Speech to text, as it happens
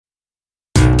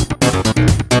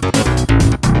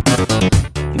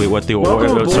Wait, what the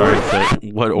order?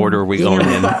 Sorry, what order are we going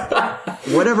in?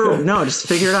 Whatever. No, just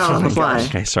figure it out on the fly.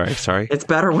 Okay, sorry. It's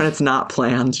better when it's not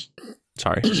planned.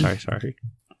 Sorry.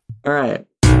 All right.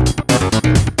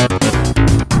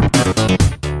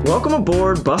 Welcome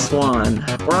aboard Bus One.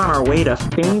 We're on our way to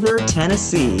Finger,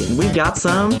 Tennessee, and we've got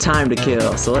some time to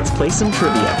kill, so let's play some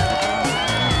trivia.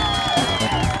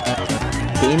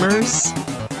 Gamers,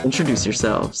 introduce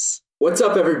yourselves. What's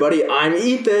up, everybody? I'm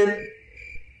Ethan.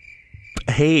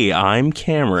 Hey, I'm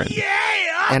Cameron.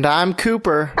 And I'm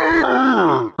Cooper.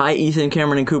 Hi, Ethan,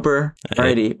 Cameron, and Cooper.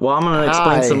 Alrighty, well, I'm going to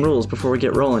explain some rules before we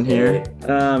get rolling here.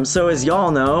 So as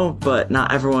y'all know, but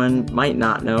not everyone might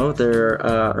not know, there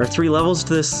are 3 levels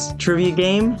to this trivia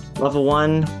game. Level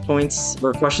 1, points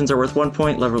or questions are worth 1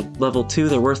 point. Level 2,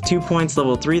 they're worth 2 points.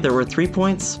 Level 3, they're worth 3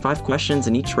 points. 5 questions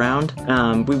in each round.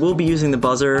 We will be using the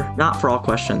buzzer, not for all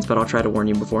questions, but I'll try to warn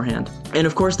you beforehand. And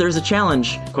of course, there's a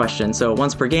challenge question. So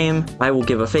once per game, I will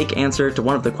give a fake answer to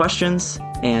one of the questions,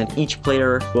 and each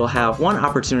player will have one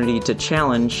opportunity to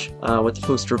challenge what the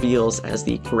host reveals as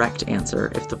the correct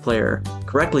answer. If the player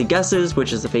correctly guesses,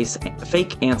 which is the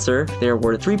fake answer, they are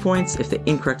awarded 3 points. If they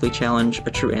incorrectly challenge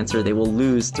a true answer, they will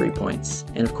lose 3 points.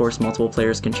 And of course, multiple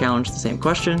players can challenge the same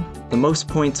question. The most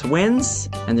points wins,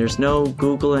 and there's no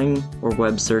Googling or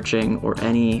web searching or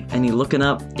any looking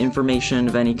up information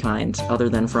of any kind other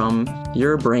than from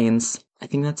your brains. I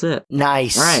think that's it.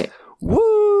 Nice. All right. Woo!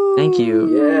 Thank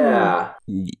you.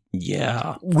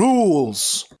 Yeah.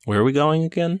 Rules. Where are we going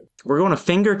again? We're going to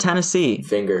Finger, Tennessee.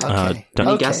 Finger. Okay.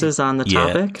 Any guesses on the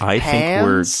topic? I think Hands?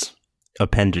 we're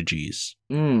appendages.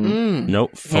 Hands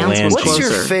Nope. was Phalanges. What's your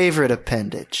Closer. favorite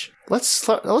appendage? Let's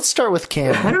start with I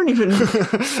Cameron. don't even...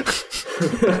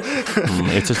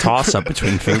 It's a toss-up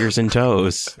between fingers and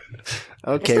toes.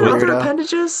 Okay, Is there other weirdo.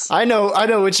 appendages? I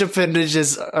know which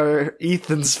appendages are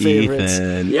Ethan's favorites.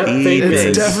 Ethan. Yep, Ethan.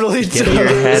 It's definitely Get your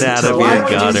head out of Why your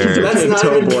would you gutter. do that? That's not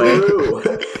Toe even boy. true.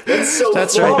 That's so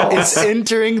That's false. right. It's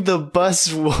entering the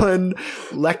Bus One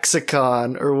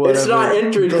lexicon or whatever. It's not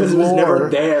entering The because it was never lore.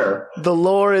 there. The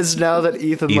lore is now that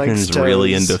Ethan likes Ethan's toes.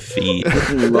 really into feet.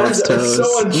 Loves That's toes.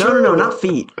 so untrue. No, not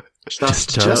feet. Just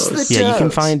Just toes. the Yeah, toes.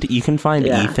 you can find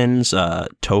Yeah. Ethan's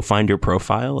toe finder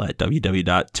profile at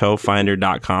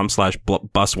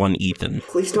www.toefinder.com/bus1ethan.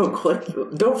 Please don't click.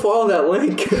 Don't follow that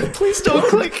link. Please don't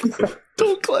click.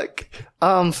 Don't click.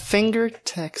 Finger,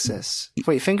 Texas.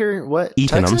 Wait, Finger what?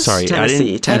 Ethan, Texas? I'm sorry.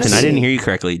 Tennessee. Ethan, I didn't hear you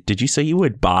correctly. Did you say you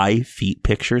would buy feet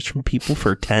pictures from people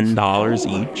for $10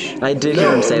 each? I did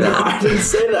hear him say No, that. I didn't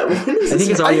say that. When is I this- think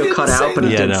his audio didn't cut say out, but that.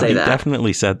 he did say he that.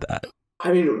 definitely said that.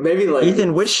 I mean, maybe like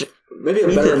Ethan, maybe a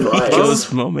better Ethan, price.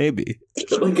 Ethan, Well, maybe.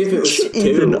 Like if it was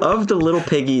Ethan, two of the little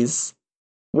piggies,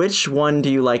 which one do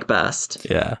you like best?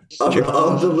 Yeah. of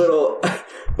the little.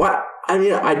 What? I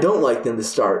mean, I don't like them to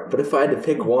start, but if I had to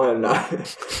pick one, I don't.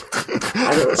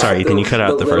 Sorry, Ethan, you cut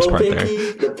out the first part there.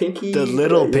 The pinky. The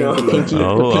little you know, pinky. Pinky,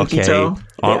 Oh, the pinky okay. toe?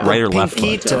 Yeah. Right or left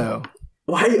foot? Pinquito.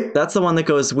 Why? That's the one that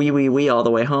goes wee wee wee all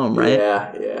the way home, right?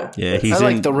 Yeah. Yeah, he's I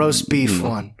like in, the roast beef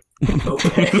one.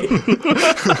 Okay.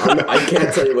 I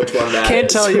can't tell you which one that Can't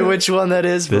is. tell you which one that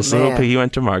is, but This little man. piggy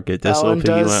went to market. This That little one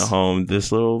piggy does. went home.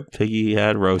 This little piggy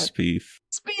had roast beef.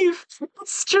 Beef.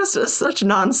 It's just such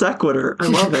non sequitur. I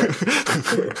love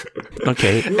it.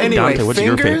 Okay, Anyway, Dante, what's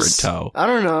your favorite fingers? toe? I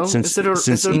don't know. Since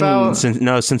It's about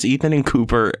since Ethan and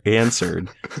Cooper answered,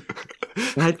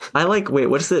 I like. Wait,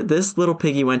 what is it? This little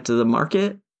piggy went to the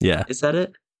market. yeah, Is that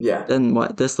it? Yeah. Then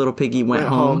what? This little piggy went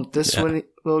home, This Yeah. one.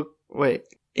 Well, wait.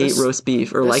 ate This- roast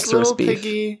beef, or this likes little roast beef.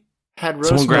 piggy had roast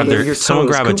Someone grab beef. their- Your someone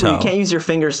toes. grab a Cooper, toe. You can't use your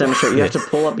fingers to demonstrate. You have to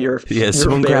pull up your Yeah,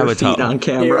 someone bare grab a feet toe. on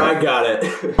camera. Here, I got it.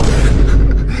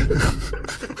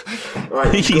 All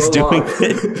right, he's go doing along.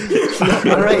 it.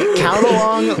 All right, count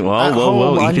along. at home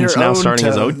Whoa! on Ethan's your now own starting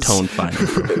his own toes. tone finder.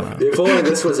 If only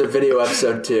this was a video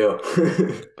episode too.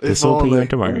 This little piggy went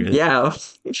to market. Yeah,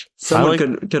 someone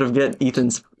like- could have get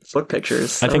Ethan's foot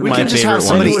pictures. I think We my could just favorite have one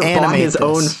somebody is would have bought animate his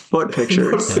own this. foot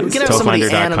pictures. We can have somebody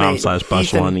animate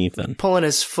toefinder.com/bus1ethan. pulling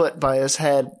his foot by his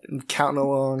head and counting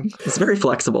along. It's very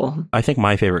flexible. I think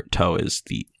my favorite toe is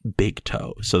the big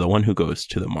toe, so the one who goes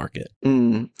to the market.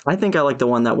 I think I like the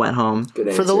one that went home. Good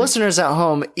answer. For the listeners at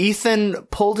home, Ethan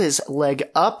pulled his leg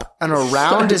up and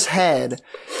around his head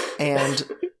and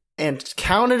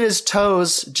counted his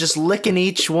toes, just licking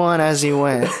each one as he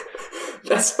went.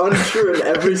 That's untrue in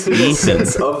every single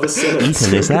sense of the sentence.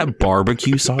 Ethan, is that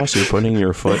barbecue sauce you're putting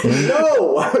your foot in?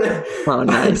 No! Oh,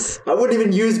 nice. I wouldn't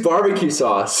even use barbecue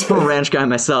sauce. I'm a ranch guy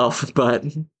myself, but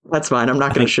that's fine. I'm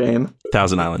not going to shame.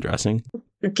 Thousand Island dressing.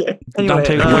 Okay. Anyway,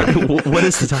 Dante, what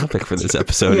is the topic for this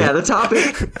episode? yeah, the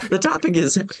topic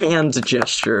is hand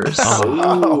gestures. It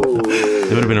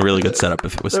would have been a really good setup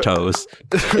if it was toes.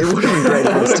 It would have been great.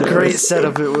 What a great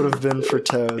setup it would have been for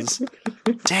toes.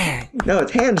 Dang. No,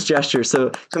 it's hand gestures.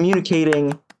 So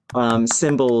communicating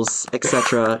symbols,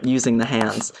 etc., using the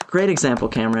hands. Great example,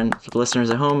 Cameron. For the listeners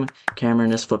at home,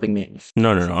 Cameron is flipping me off.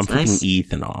 No. I'm Nice. flipping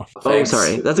Ethan off. Oh,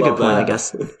 sorry. That's a good Love point, I that.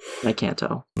 guess. I can't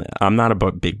tell. Yeah, I'm not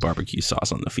a big barbecue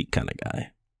sauce on the feet kind of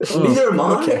guy. Neither am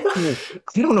I. Okay.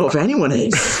 I don't know if anyone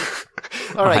is.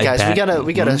 All right, I guys, bet.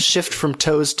 we gotta shift from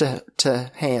toes to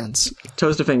hands.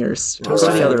 Toes to fingers. Toes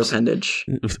Or to the other fingers. appendage.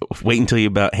 Wait until you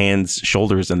about hands,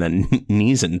 shoulders, and then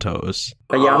knees and toes.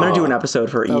 But yeah, I'm going to do an episode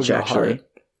for That'll each, go actually. hard.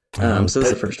 So this is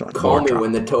the first one. Call me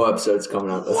when the toe episode's coming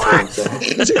out. That's what I'm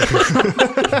saying.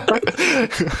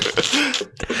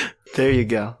 There you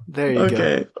go. There you go.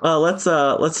 Okay. Let's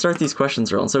start these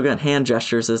questions rolling. So again, hand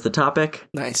gestures is the topic.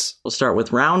 Nice. We'll start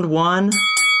with round 1.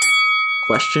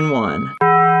 Question 1.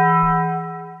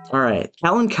 All right.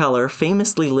 Helen Keller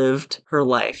famously lived her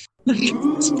life.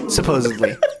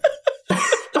 Supposedly.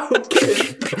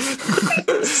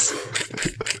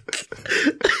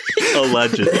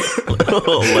 Allegedly.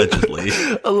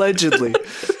 Allegedly.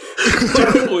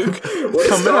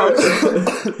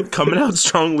 Coming out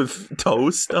strong with toe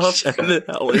stuff and then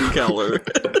Helen Keller.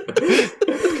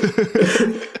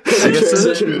 I guess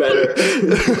transition better.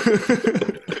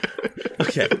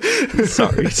 Okay.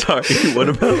 Sorry. What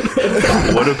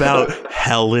about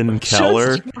Helen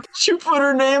Keller? She put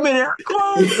her name in air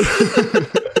quotes.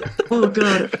 Oh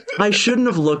god, I shouldn't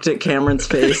have looked at Cameron's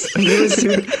face. I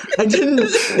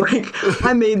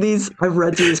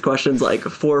read through these questions like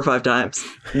 4 or 5 times.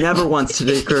 Never once did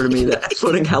it occur to me that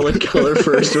putting Helen Keller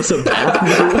first was a bad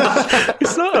move.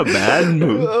 It's not a bad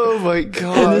move. Oh my And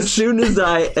gosh. as soon as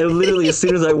I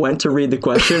went to read the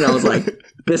question, I was like,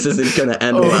 this isn't gonna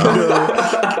end well.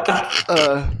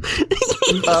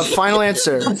 Final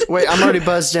answer. Wait, I'm already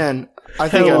buzzed in. I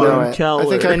think I know Helen it. Keller. I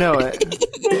think I know it.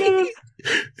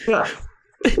 Yeah.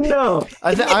 No.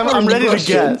 I'm ready to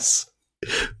guess.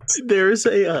 There's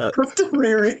a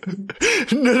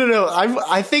No.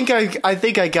 I think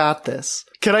I got this.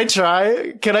 Can I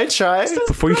try?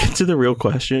 before you get to the real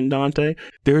question, Dante,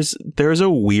 there's a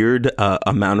weird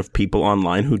amount of people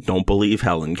online who don't believe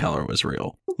Helen Keller was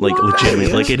real. Like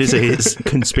legitimate, like it is a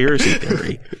conspiracy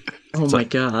theory. Oh my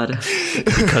god.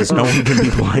 Because no one can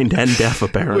be blind and deaf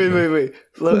apparently. Wait.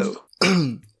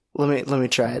 Let me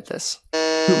try at this.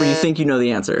 Cooper, you think you know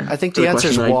the answer? I think For the answer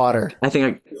is question water.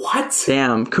 What?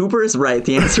 Damn, Cooper is right.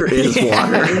 The answer is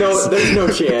water. No, there's no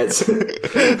chance.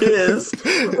 It is.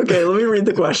 Okay, let me read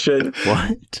the question.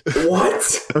 What?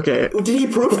 What? Okay, Did he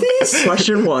prove these?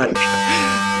 question 1.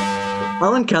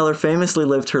 Helen Keller famously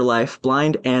lived her life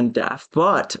blind and deaf,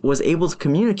 but was able to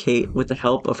communicate with the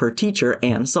help of her teacher,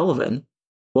 Anne Sullivan.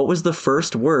 What was the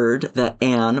first word that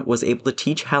Anne was able to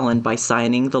teach Helen by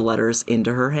signing the letters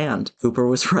into her hand? Cooper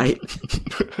was right.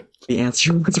 The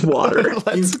answer was water.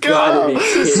 Let's You gotta be go.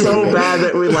 kidding So me. bad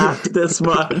that we laughed this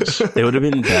much. It would have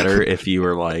been better if you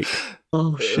were like,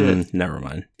 Oh, shit. never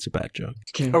mind. It's a bad joke.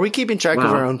 Okay. Are we keeping track of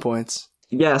Wow. our own points?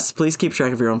 Yes, please keep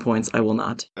track of your own points. I will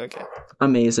not. Okay.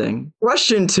 Amazing.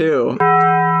 Question 2.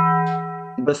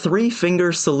 The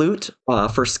 3-finger salute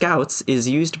for scouts is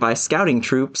used by scouting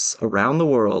troops around the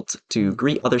world to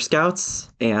greet other scouts,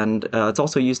 and it's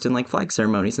also used in like flag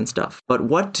ceremonies and stuff. But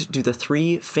what do the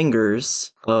 3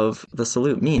 fingers of the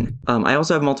salute mean? I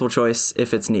also have multiple choice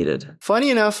if it's needed. Funny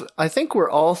enough, I think we're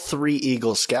all 3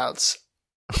 Eagle Scouts.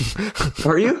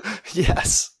 Are you?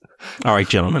 Yes. All right,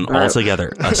 gentlemen, all right.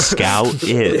 together. A scout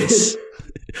is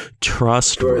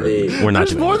trustworthy. Worthy. We're not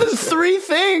There's doing more this. than 3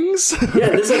 things. Yeah,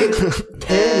 there's like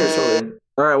 10 or something.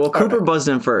 All right. Well, Cooper buzzed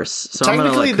in first, so I'm gonna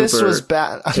Technically, let this Cooper was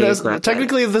bad. take that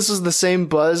Technically, this was the same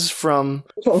buzz from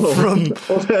well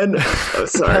then, oh,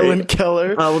 sorry. Helen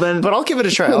Keller. Well then, But I'll give it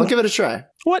a try.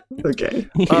 What? okay.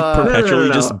 He perpetually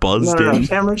just buzzed in.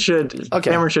 Cameron should. Okay.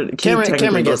 Cameron should. Keep Cameron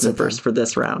technically gets buzzing it first for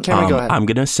this round. Cameron, go ahead. I'm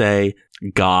going to say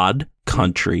God,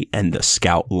 country, and the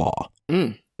scout law.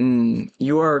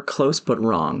 You are close but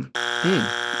wrong.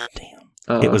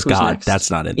 Damn. It was who's God. next? That's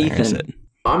not in there, is Ethan. it?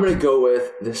 I'm gonna go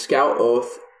with the Scout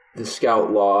Oath, the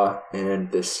Scout Law,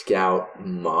 and the Scout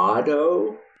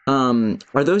Motto.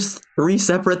 Are those 3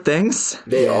 separate things?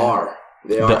 They are.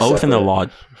 They are The oath and the separate. law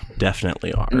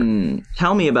definitely are.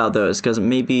 Tell me about those, because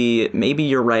maybe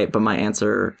you're right, but my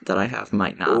answer that I have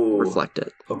might not Ooh. reflect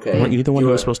it. Okay. Weren't you the one who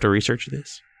Do was it. supposed to research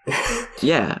this?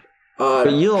 Yeah,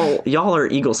 but y'all are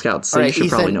Eagle Scouts, so All you right, should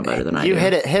Ethan, probably know better than I do. You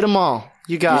hit it. Hit them all.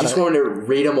 You You got just it. want to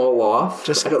read them all off?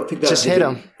 Just I don't think that's hit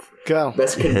them. Go.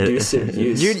 Best conducive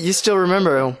use. You still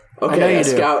remember know Okay, you a do.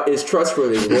 scout is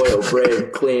trustworthy, loyal,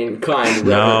 brave, clean, kind.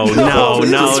 No,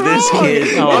 reverent. this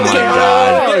kid. Oh my Okay,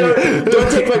 god.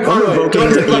 Don't take my card away. revoking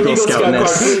Don't take my Eagle Eagle Scout card,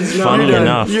 Scoutness. please. No. Funny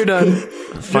enough. You're done.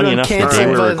 Funny enough, the day Canceled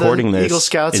by we're the recording this Eagle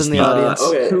Scouts is in the the- audience.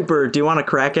 Okay. Cooper, do you want to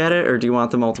crack at it or do you want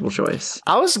the multiple choice?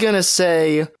 I was gonna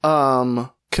say,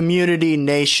 community,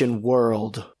 nation,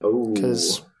 world, Ooh.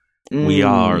 because, We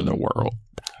are the world.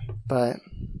 but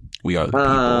We are the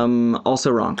people.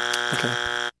 Also wrong.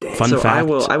 Fun So fact.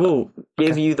 I will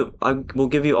give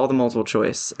you all the multiple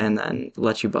choice and then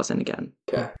let you buzz in again.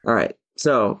 Okay. All right.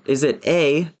 So, is it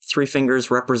A, 3 fingers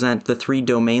represent the 3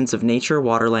 domains of nature,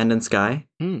 water, land, and sky?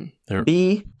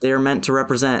 B, they are meant to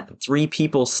represent 3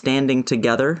 people standing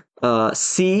together.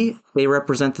 C, they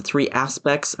represent the 3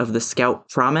 aspects of the Scout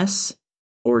promise.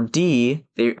 Or D,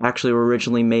 they actually were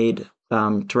originally made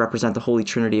to represent the Holy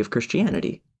Trinity of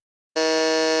Christianity.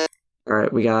 All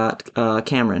right, we got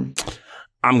Cameron.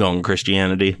 I'm going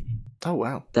Christianity. oh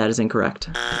wow. That is incorrect.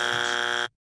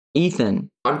 Ethan,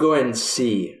 I'm going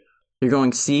C. you're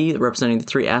going C, representing the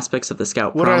 3 aspects of the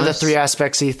Scout What promise. are the 3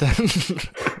 aspects, Ethan?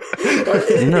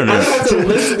 No. I have to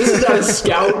listen. This is not a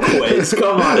scout quiz.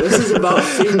 Come on. This is about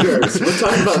fingers. We're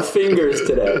talking about fingers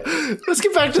today. Let's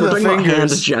get back to We're the talking about hand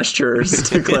fingers. gestures,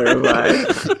 to clarify.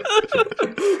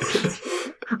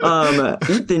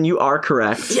 Ethan, you are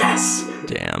correct. Yes.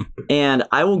 Damn. And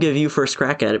I will give you first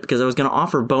crack at it because I was going to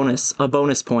offer a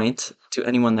bonus point to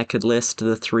anyone that could list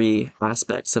the 3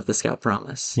 aspects of the Scout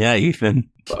promise. Yeah, Ethan.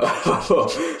 Here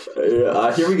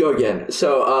we go again.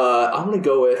 So I'm going to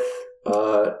go with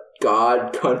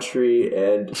God, country,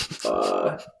 and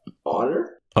honor.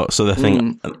 Oh, so the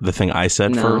thing I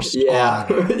said No. first. Yeah.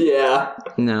 Yeah.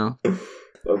 No.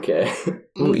 Okay.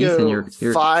 Ooh, Ethan,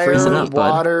 you're fire, freezing up, bud.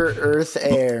 water, earth,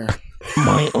 air.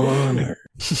 My honor.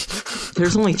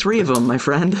 There's only 3 of them, my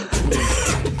friend.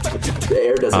 The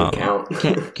air doesn't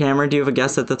count. Cameron, do you have a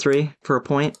guess at the 3 for a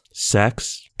point?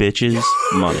 Sex, bitches,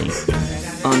 money.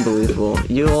 Unbelievable.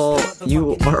 You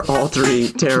are all 3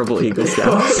 terrible Eagle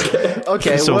Scouts.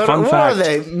 Okay, So, what fun are fact.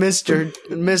 they,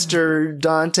 Mr.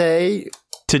 Dante?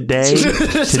 Today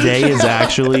is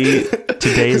actually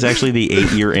the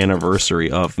 8-year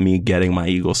anniversary of me getting my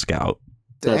Eagle Scout.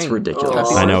 That's Dang. ridiculous.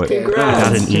 Oh, I know it. Congrats. I got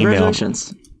an email.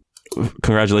 Congratulations.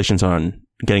 Congratulations on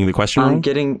getting the question On wrong.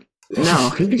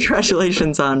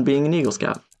 congratulations on being an Eagle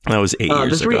Scout. That was 8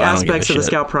 years The 3 ago. I don't give a aspects of the shit.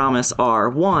 Scout promise are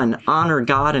 1, honor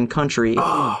God and country,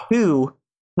 2,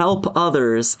 help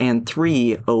others, and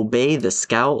 3, obey the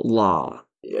Scout law.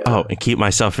 Yeah. Oh, and keep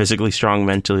myself physically strong,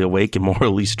 mentally awake, and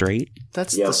morally straight.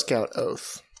 That's Yep. the Scout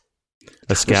oath.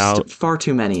 A scout. There's far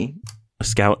too many. A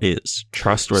scout is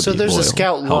trustworthy, So there's a loyal,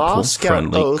 Scout law, helpful, Scout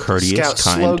friendly, oath, courteous, Scout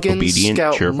kind, slogan, obedient,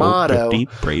 Scout cheerful, motto. thrifty,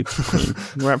 brave, clean,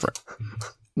 reverent.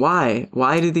 Why?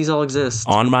 Why do these all exist?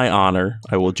 On my honor,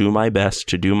 I will do my best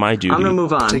to do my duty. I'm gonna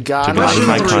move on. To God, to God and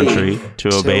my Question country, to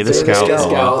obey the obey the scout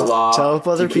Scout law. law. To help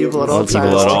other To keep people at all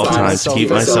People at all times, to keep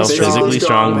myself physically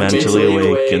strong, mentally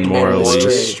awake, and morally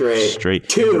straight.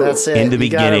 2. That's it. In the You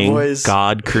got it, beginning, boys.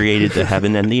 God created the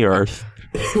heaven and the earth.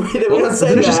 We don't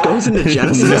say It that. just goes into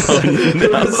Genesis. We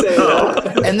don't say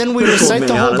that. And then we recite me,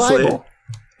 the whole honestly. Bible.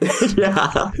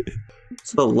 Yeah.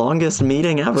 It's the longest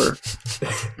meeting ever.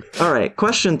 All right,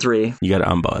 question 3. You got to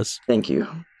unbuzz. Thank you.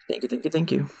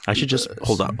 Thank you. I should just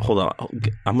hold on.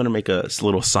 I'm gonna make a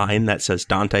little sign that says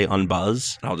Dante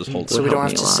unbuzz. I'll just hold So it. we don't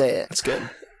help have me to a lot. say it. That's good.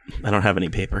 I don't have any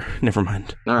paper. Never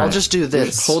mind. All right. I'll just do this.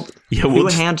 Just hold. Yeah, Do we'll a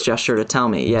just- hand gesture to tell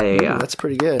me. Yeah. That's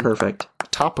pretty good. Perfect.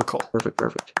 Topical.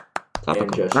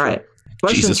 Topical. gesture. All right.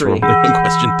 Question Jesus, 3. rolling on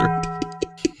question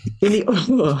 3.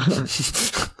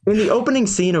 In the opening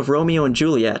scene of Romeo and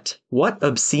Juliet, what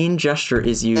obscene gesture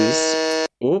is used?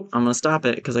 Oh, I'm gonna stop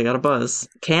it because I got a buzz.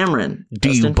 Cameron, Do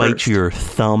you Justin bite first. your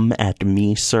thumb at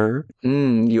me, sir?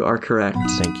 You are correct.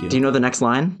 Thank you. Do you know the next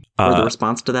line or the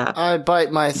response to that? I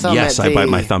bite my thumb Yes, at I thee. bite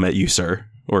my thumb at you, sir,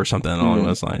 or something along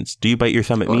those lines. Do you bite your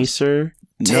thumb at me, sir?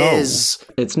 Tis.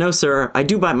 It's no, sir. I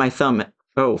do bite my thumb.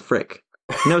 Oh, frick.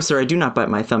 No, sir. I do not bite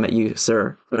my thumb at you,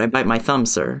 sir. But I bite my thumb,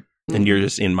 sir. And you're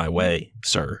just in my way,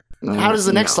 sir. How does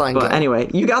the next line go? But anyway,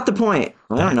 you got the point.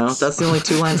 I don't know. That's the only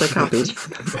 2 lines I copied.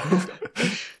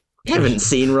 I haven't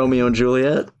seen Romeo and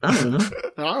Juliet. I don't know.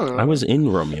 I don't know. I was in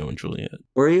Romeo and Juliet.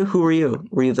 Were you? Who were you?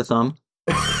 Were you the thumb?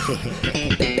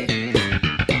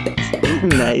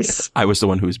 Nice. I was the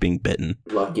one who was being bitten.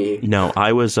 Lucky. No,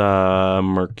 I was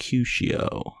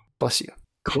Mercutio. Bless you.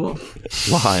 Cool.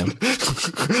 Why?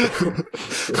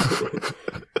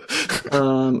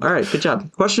 All right. Good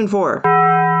job. Question 4.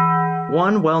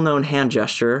 One well-known hand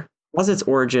gesture has its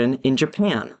origin in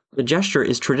Japan. The gesture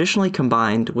is traditionally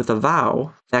combined with a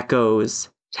vow that goes,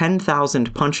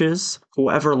 10,000 punches.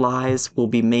 Whoever lies will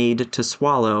be made to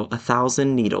swallow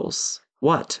 1,000 needles.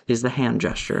 What is the hand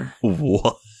gesture?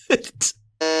 What?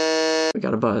 We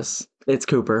got a buzz. It's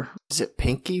Cooper. Is it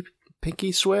pinky?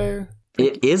 Pinky swear?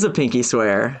 It is a pinky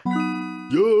swear.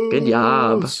 Yes. Good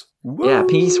job. Woo. Yeah,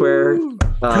 pinky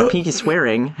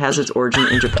swearing has its origin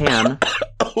in Japan.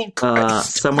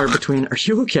 Somewhere between... Are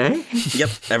you okay? Yep,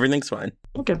 everything's fine.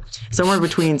 Okay. Somewhere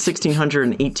between 1600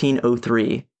 and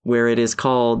 1803, where it is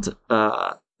called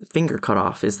finger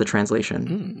cutoff is the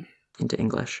translation into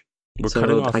English.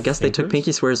 So I guess they took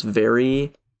pinky swears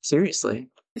very seriously.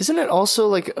 Isn't it also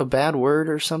like a bad word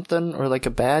or something? Or like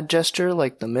a bad gesture,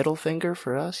 like the middle finger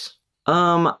for us?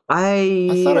 I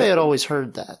thought I had always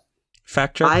heard that.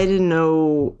 Fact check? I don't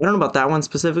know about that one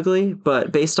specifically,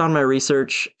 but based on my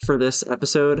research for this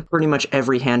episode, pretty much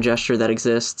every hand gesture that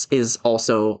exists is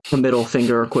also a middle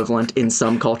finger equivalent in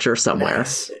some culture somewhere.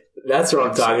 That's what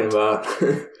I'm talking about.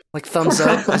 Like thumbs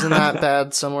up, isn't that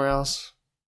bad somewhere else?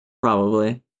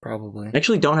 Probably. I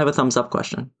Actually don't have a thumbs up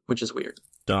question, which is weird.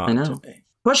 Dante. I know.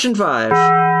 Question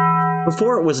 5.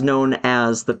 Before it was known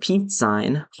as the peace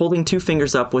sign, holding 2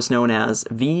 fingers up was known as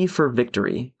V for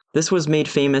victory. This was made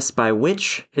famous by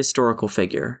which historical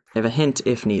figure? I have a hint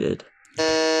if needed.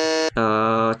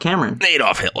 Cameron.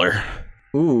 Adolf Hitler.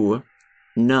 Ooh.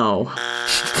 No.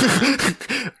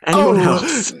 Anyone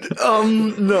else?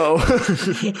 No.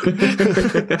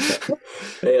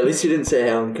 Hey, at least you didn't say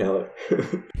Helen Keller.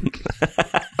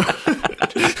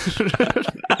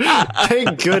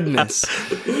 Thank goodness.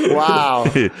 Wow.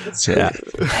 Yeah.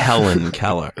 Helen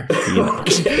Keller. You know.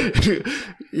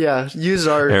 Yeah, use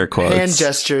our Air quotes. hand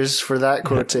gestures for that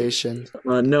quotation.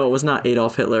 No, it was not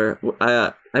Adolf Hitler.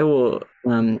 I will,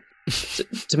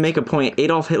 to make a point,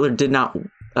 Adolf Hitler did not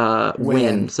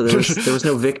win, so there was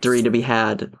no victory to be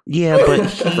had. Yeah, but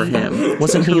for him,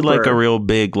 wasn't he like a real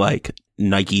big like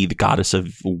Nike, the goddess of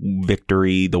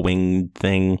victory, the wing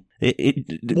thing?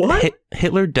 What?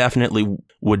 Hitler definitely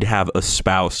would have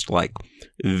espoused like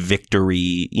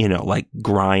victory, you know, like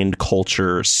grind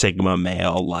culture, Sigma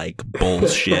male, like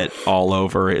bullshit all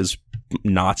over his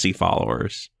Nazi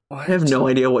followers. I have no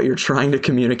idea what you're trying to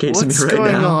communicate to me right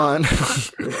now.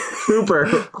 What's going on? Cooper,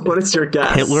 what is your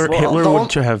guess? Hitler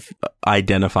would have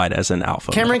identified as an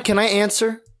alpha. Cameron, can I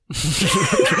answer?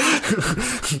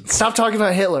 Stop talking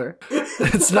about Hitler.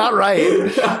 It's not right.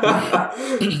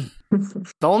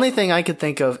 The only thing I could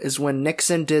think of is when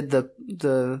Nixon did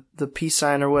the peace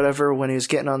sign or whatever when he was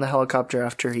getting on the helicopter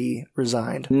after he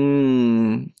resigned.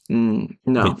 No,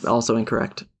 also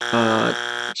incorrect.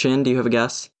 Chin, do you have a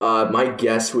guess? My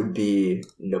guess would be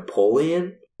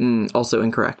Napoleon. Also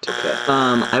incorrect. Okay.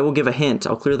 I will give a hint.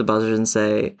 I'll clear the buzzers and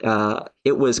say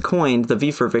it was coined, the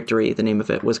V for victory, the name of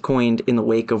it, was coined in the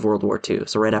wake of World War II.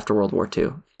 So right after World War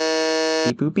II.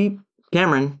 Beep, boop, beep.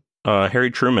 Cameron.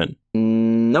 Harry Truman.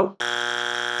 Nope.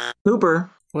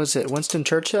 Cooper. Was it Winston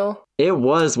Churchill? It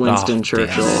was Winston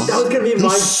Churchill. That was going to be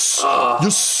my...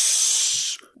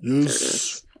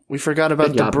 Yes. We forgot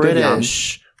about the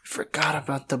British. We forgot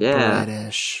about the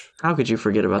British. How could you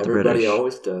forget about the Everybody British?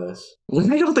 always does.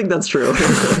 I don't think that's true.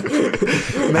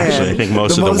 Actually, I think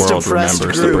most of the world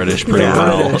remembers the British pretty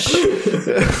well.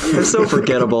 They're so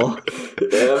forgettable.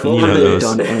 Yeah, You know,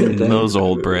 those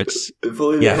old Brits.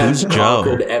 Yeah, who's Joe?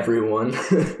 Conquered everyone.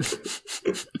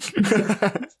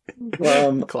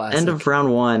 End of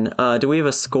round 1. Do we have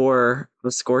a score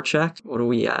check? What are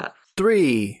we at?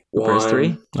 3. First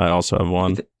 3? I also have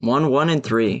 1. 1, and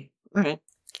 3. All right.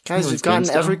 Guys, we've gotten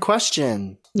every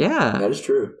question. Yeah. That is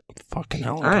true. Fucking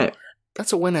hell. All right.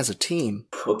 That's a win as a team.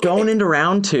 Okay. Going into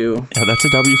round 2. Yeah, that's a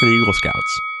W for the Eagle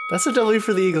Scouts. That's a W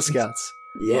for the Eagle Scouts.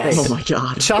 Yes. Oh my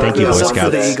god. Thank you, Boy for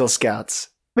Scouts. the Eagle Scouts.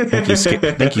 Thank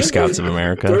you, Scouts of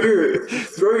America.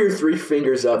 Throw your 3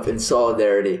 fingers up in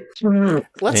solidarity.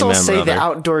 Let's all Amen, say the brother.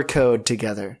 outdoor code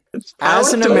together.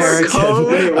 As an Outdoor American,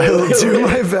 code? I will do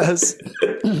my best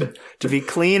to be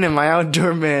clean in my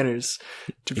outdoor manners,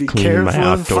 to be Clean in my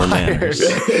careful of outdoor fire, manners.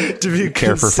 to be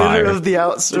Care for considerate fire. of the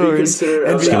outdoors,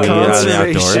 and be Can we get out of the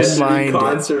outdoors? conservation minded.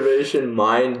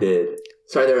 Conservation-minded.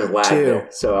 Sorry, there was lag 2. there,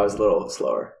 so I was a little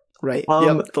slower. Right.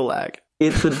 Um, The lag.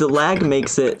 The lag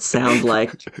makes it sound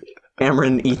like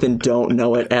Cameron and Ethan don't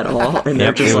know it at all, and they're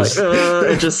Yep, just it like, was-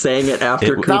 and just saying it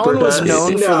after Cooper That one was does.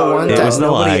 known for the one It that was the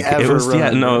nobody lag. It ever was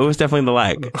wrote. it was definitely the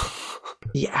lag.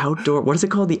 The outdoor, what is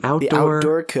it called? The The outdoor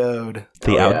outdoor code.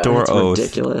 The yeah, outdoor That's oath.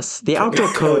 ridiculous. The outdoor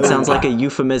code sounds like a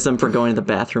euphemism for going to the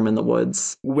bathroom in the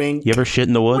woods. Wink. You ever shit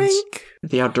in the woods? Wink.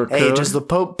 The outdoor code. Hey, does the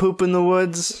Pope poop in the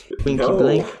woods? Winky No.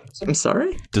 blink. I'm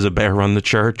sorry. Does a bear run the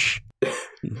church?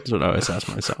 That's what I always ask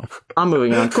myself. I'm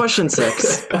moving on. Question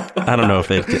 6. I don't know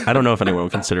if anyone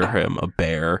would consider him a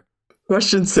bear.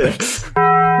 Question 6.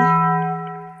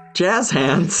 Jazz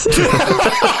hands.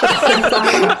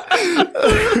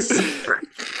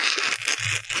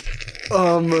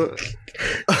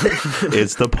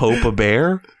 Is the Pope a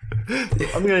bear?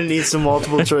 I'm gonna need some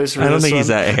multiple choice for I don't this think he's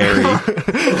one. that hairy.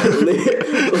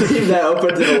 Leave that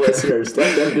open to the listeners.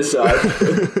 Let them decide.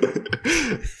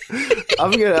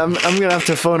 I'm gonna have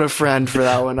to phone a friend for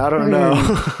that one. I don't know.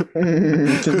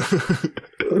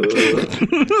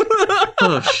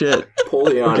 Oh shit. Pull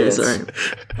the Okay, audience. sorry.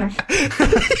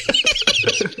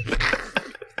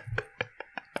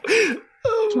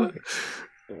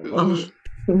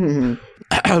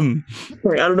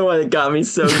 I don't know why it got me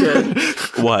so good.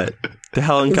 What? The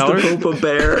Helen Is Keller? the Pope a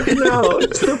bear? No,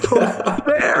 it's the Pope a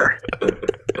bear.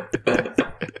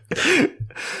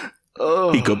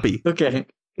 He could be. Okay.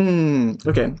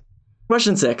 Okay.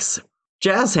 Question 6.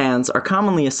 Jazz hands are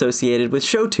commonly associated with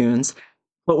show tunes,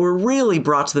 but were really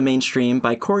brought to the mainstream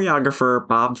by choreographer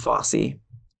Bob Fosse.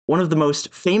 One of the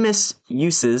most famous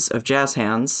uses of jazz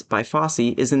hands by Fosse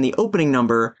is in the opening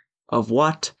number of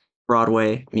what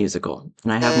Broadway musical?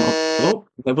 And I have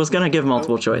I was gonna give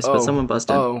multiple choice, but someone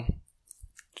busted. Oh,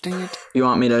 dang it! You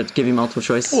want me to give you multiple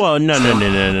choice? Well, no.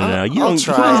 You I'll don't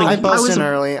try. I think- buzzed in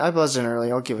early.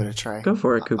 I'll give it a try. Go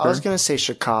for it, Cooper. I was gonna say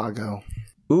Chicago.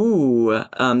 Ooh,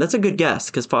 that's a good guess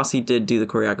because Fosse did do the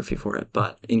choreography for it,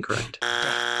 but incorrect.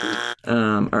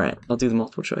 All right, I'll do the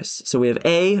multiple choice. So we have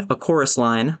A, a chorus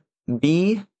line,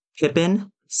 B,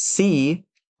 Pippin, C,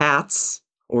 Hats,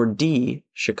 or D,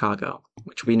 Chicago,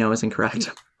 which we know is incorrect.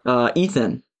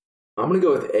 Ethan. I'm going to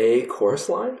go with A, chorus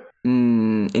line.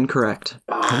 Incorrect.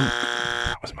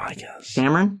 That was my guess.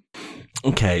 Cameron?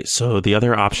 Okay, so the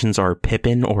other options are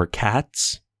Pippin or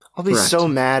Cats. I'll be Correct. so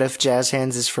mad if Jazz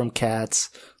Hands is from Cats.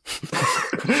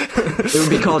 It would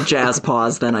be called Jazz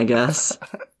Paws then, I guess.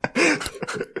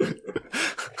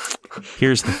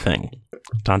 Here's the thing.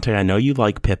 Dante, I know you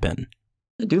like Pippin.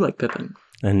 I do like Pippin.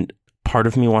 And part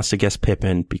of me wants to guess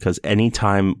Pippin because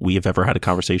anytime we have ever had a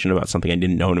conversation about something I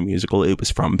didn't know in a musical, it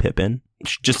was from Pippin.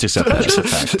 Just accept that as a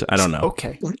fact. I don't know.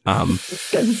 Okay.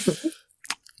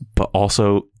 But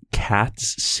also,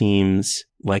 Cats seems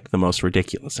like the most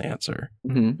ridiculous answer.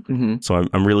 So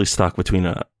I'm really stuck between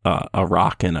a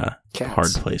rock and a Cats.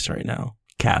 hard place right now.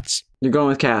 Cats. You're going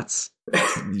with Cats.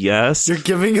 Yes. You're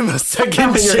giving him a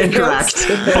second You're chance. incorrect.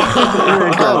 You're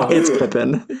incorrect. It's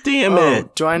Pippin. Damn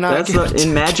it. Do I not That's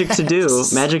in Magic to Do.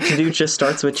 Magic to Do just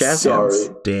starts with jazz hands.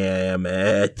 Sorry. Damn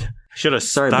it. Should have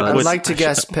Sorry, stuck bud. with I'd like to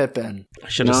guess Pippin.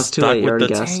 should No, have it's too stuck late. You with already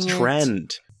the guessed. Dang it.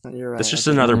 trend. You're right. That's just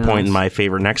another point in my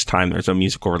favor. Next time there's a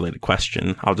musical related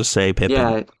question, I'll just say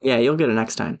Pippin. Yeah, you'll get it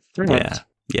next time. Correct.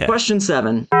 Yeah. Question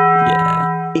 7.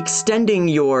 Yeah. Extending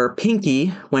your pinky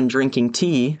when drinking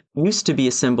tea used to be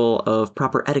a symbol of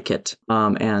proper etiquette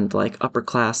and like upper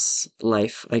class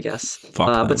life, I guess.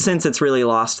 Fuck but since it's really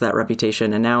lost that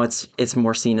reputation, and now it's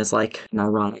more seen as like an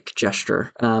ironic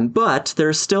gesture. But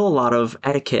there's still a lot of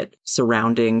etiquette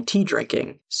surrounding tea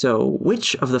drinking. So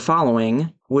which of the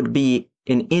following would be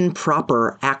an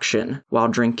improper action while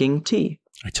drinking tea?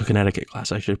 I took an etiquette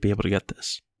class. I should be able to get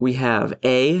this. We have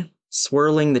A,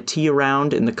 swirling the tea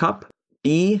around in the cup.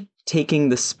 B, taking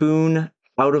the spoon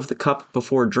out of the cup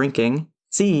before drinking.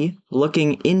 C,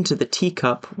 looking into the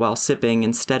teacup while sipping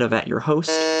instead of at your host.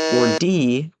 Or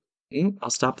D, I'll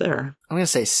stop there. I'm going to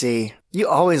say C. You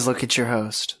always look at your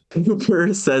host.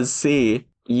 Cooper says C.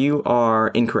 You are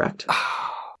incorrect.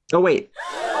 Oh, wait.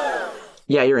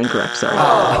 Yeah, you're incorrect. Sorry.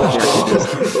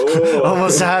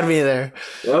 Almost had me there.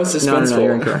 That was No, suspenseful.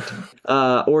 you're incorrect.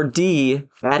 Or D,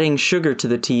 adding sugar to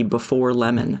the tea before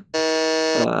lemon.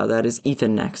 That is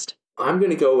Ethan next. I'm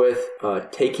going to go with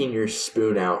taking your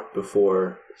spoon out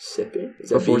before sipping. Is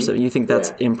that Before B? so you think that's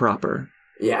Yeah. improper.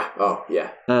 Yeah. Oh, yeah.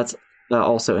 That's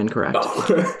also incorrect.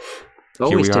 Oh.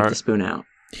 Always we take are. the spoon out.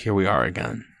 Here we are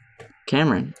again.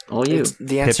 Cameron, all you.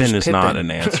 The answer's Pippin is not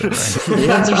an answer, right? The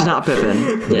answer's not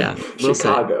Pippin. Yeah, we'll say.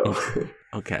 Chicago.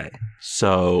 Okay.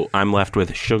 So I'm left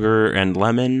with sugar and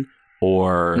lemon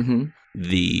or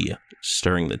the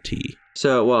stirring the tea.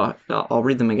 So, well, I'll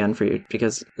read them again for you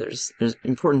because there's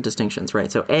important distinctions,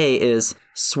 right? So A is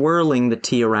swirling the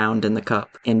tea around in the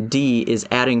cup, and D is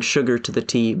adding sugar to the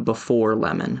tea before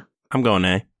lemon. I'm going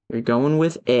A. You're going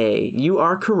with A. You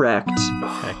are correct.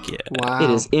 Heck yeah. Wow. It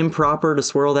is improper to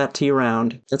swirl that tea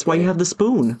around. That's why you have the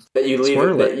spoon. That you leave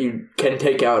Swirl it, it. that you can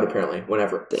take out apparently,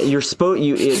 whenever. You're supposed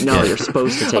you're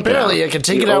supposed to take Apparently it out. you can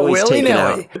take it out always take it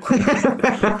willy-nilly.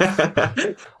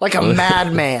 Like a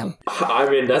madman. I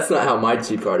mean, that's not how my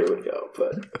tea party would go,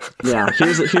 but Yeah,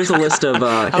 here's a list of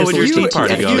How would your historical tea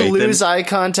party If go, you Ethan? lose eye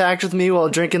contact with me while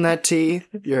drinking that tea,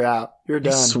 you're out. You're I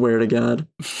done. swear to God.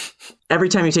 Every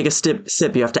time you take a sip,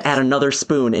 you have to add another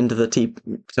spoon into the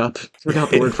cup.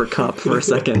 Forgot the word for cup for a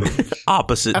second.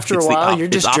 Opposite. After a it's while, you're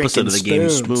just it's opposite of the drinking game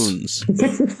spoons.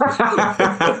 spoons.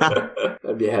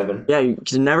 That'd be heaven. Yeah, you're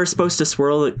never supposed to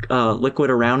swirl liquid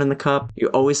around in the cup. You're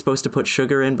always supposed to put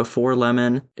sugar in before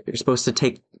lemon. You're supposed to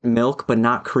take milk, but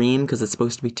not cream, because it's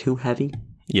supposed to be too heavy.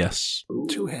 Yes.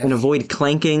 Too heavy. And avoid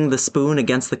clanking the spoon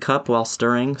against the cup while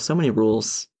stirring. So many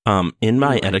rules. In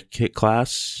my etiquette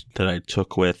class that I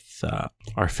took with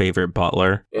our favorite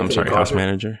butler, house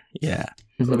manager. Yeah.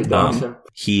 Let me dox him.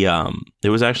 It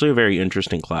was actually a very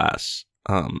interesting class.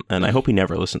 And I hope he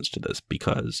never listens to this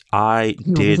because I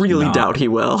doubt he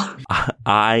will.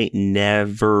 I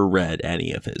never read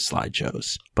any of his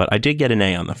slideshows, but I did get an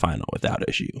A on the final without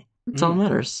issue. That's all that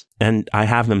matters. And I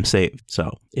have them saved.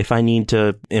 So if I need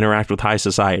to interact with high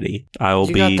society,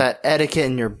 You got that etiquette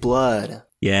in your blood.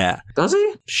 Yeah. Does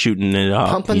he? Shooting it up.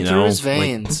 Pumping through his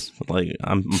veins. Like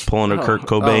I'm pulling a Kurt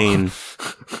Cobain.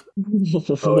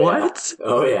 What?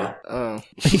 Oh, yeah. Oh.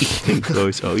 He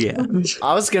goes, oh, yeah.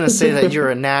 I was going to say that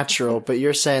you're a natural, but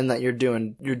you're saying that you're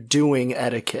doing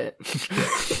etiquette.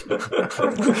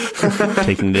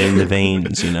 Taking it in the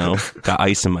veins, Got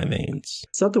ice in my veins.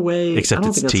 Is that the way? Except I don't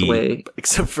it's think that's tea. the way.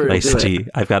 Except for Iced tea.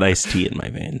 I've got iced tea in my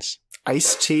veins.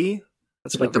 Iced tea?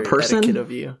 That's Like not the very person? etiquette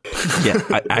of you. Yeah,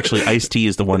 actually, iced tea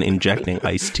is the one injecting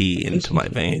iced tea into my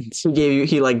veins.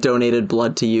 He donated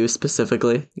blood to you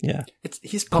specifically. Yeah.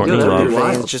 He's pumping Courtney through your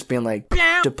Love. veins, just being like,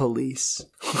 the police.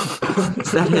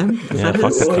 Is that him? Yeah,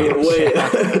 fuck the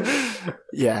cops. Wait.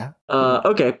 Yeah.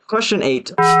 Okay, question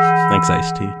 8. Thanks,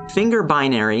 iced tea. Finger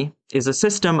binary is a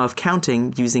system of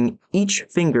counting using each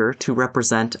finger to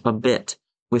represent a bit,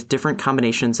 with different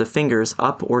combinations of fingers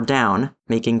up or down,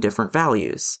 making different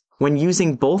values. When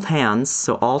using both hands,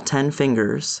 so all 10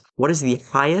 fingers, what is the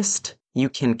highest you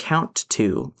can count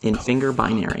to in finger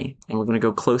binary? And we're going to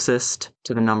go closest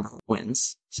to the number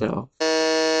wins. So,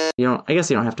 I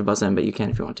guess you don't have to buzz in, but you can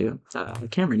if you want to.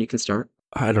 Cameron, you can start.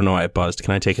 I don't know why I buzzed.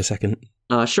 Can I take a second?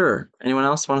 Sure. Anyone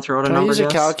else want to throw out a Can I number? use a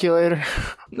guess? calculator?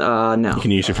 No. You can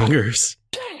use your fingers.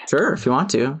 Sure, if you want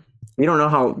to. We don't know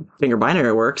how finger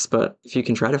binary works, but if you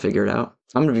can try to figure it out.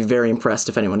 I'm going to be very impressed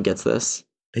if anyone gets this.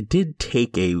 I did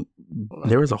take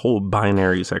there was a whole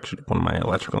binary section of one of my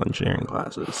electrical engineering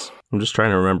classes. I'm just trying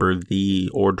to remember the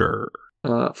order.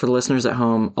 For the listeners at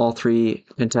home, all 3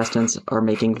 contestants are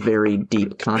making very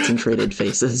deep, concentrated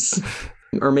faces.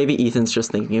 Or maybe Ethan's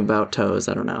just thinking about toes.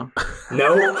 I don't know.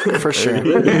 No. For sure.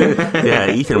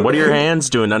 Yeah, Ethan, what are your hands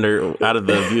doing out of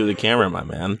the view of the camera, my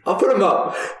man? I'll put them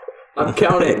up. I'm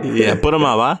counting. Yeah, put them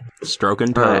up, huh?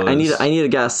 Stroking toes. All right, I need a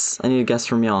guess. I need a guess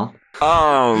from y'all.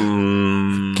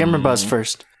 Cameron buzz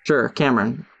first. Sure,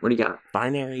 Cameron, what do you got?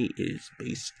 Binary is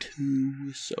base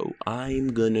 2, so I'm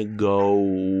gonna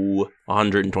go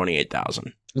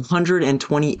 128,000.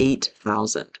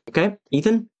 128,000. Okay,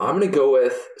 Ethan? I'm going to go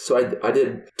with, so I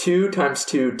did 2 times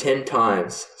 2 10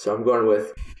 times. So I'm going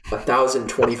with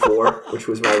 1,024, which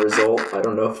was my result. I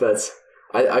don't know if that's,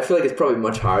 I feel like it's probably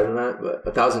much higher than that, but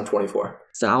 1,024.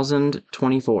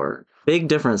 1,024. Big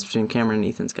difference between Cameron and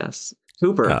Ethan's guess.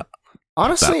 Cooper.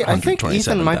 Honestly, I think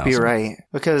Ethan might be 127,000. right.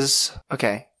 Because,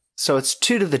 okay, so it's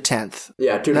 2 to the 10th.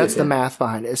 Yeah, 2 to That's the the 10th. math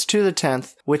behind it. It's 2 to the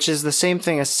 10th, which is the same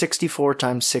thing as 64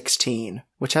 times 16,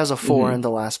 which has a 4 in the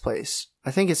last place.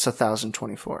 I think it's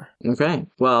 1,024. Okay,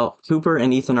 well, Cooper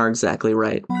and Ethan are exactly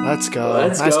right. Let's go.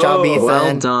 Let's nice go. job, Ethan.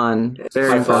 Well done. Very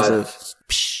High five. impressive.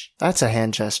 Psh, that's a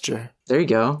hand gesture. There you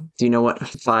go. Do you know what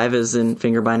 5 is in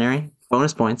finger binary?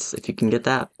 Bonus points if you can get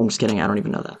that. I'm just kidding. I don't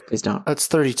even know that. Please don't. That's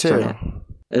 32. Sorry.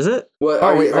 Is it? What,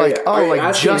 Oh, wait, are you like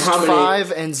asking just how many,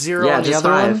 5 and 0 Yeah, on the just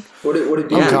other 5. one? What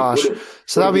did Oh, you, gosh. what did-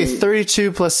 So that would what be did you-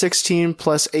 32 plus 16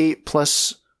 plus 8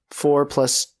 plus 4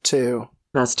 plus 2.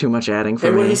 That's too much adding for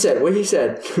Hey, what me. he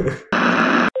said.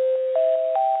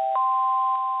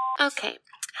 Okay,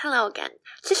 hello again.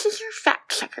 This is your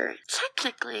fact checker.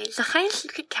 Technically, the highest you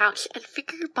can count in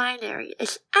figure binary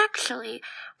is actually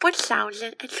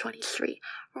 1,023,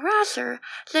 rather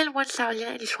than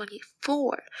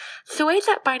 1,024. The way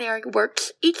that binary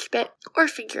works, each bit, or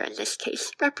figure in this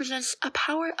case, represents a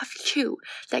power of 2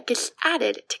 that gets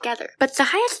added together. But the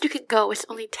highest you can go with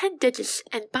only 10 digits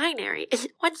in binary is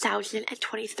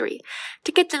 1,023.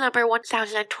 To get the number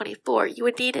 1,024, you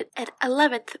would need an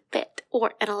 11th bit,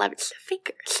 or an 11th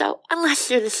finger. So, unless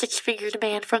you're the 6-fingered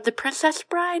man from The Princess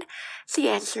Bride, the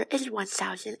answer is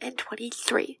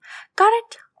 1,023. Got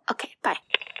it? Okay, bye.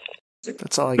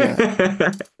 That's all I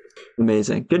got.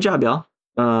 Amazing. Good job, y'all.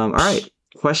 All right.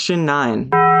 Question 9.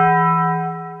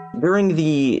 During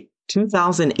the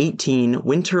 2018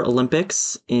 Winter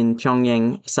Olympics in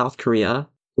Pyongyang, South Korea,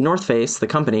 the North Face, the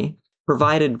company,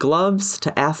 provided gloves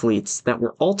to athletes that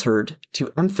were altered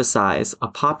to emphasize a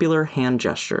popular hand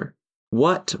gesture.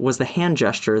 What was the hand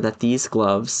gesture that these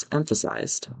gloves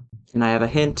emphasized? And I have a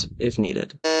hint if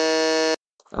needed.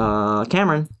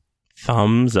 Cameron.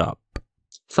 Thumbs up.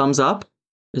 Thumbs up?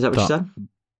 Is that what you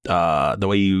said? The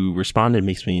way you responded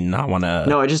makes me not want to...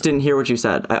 No, I just didn't hear what you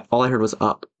said. All I heard was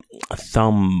up.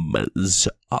 Thumbs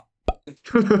up.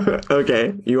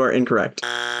 Okay, you are incorrect.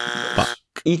 Fuck.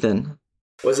 Ethan.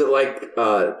 Was it like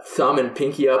thumb and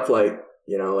pinky up, like,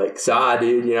 you know, like saw,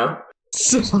 dude, you know?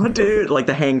 Saw, dude? Like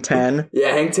the hang 10? Yeah,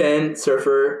 hang 10,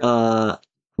 surfer.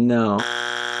 No.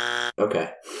 Okay.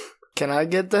 Can I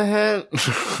get the hint?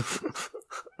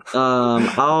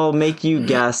 I'll make you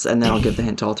guess, and then I'll give the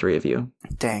hint to all three of you.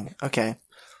 Dang. Okay.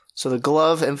 So the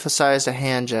glove emphasized a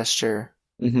hand gesture.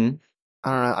 Mm-hmm.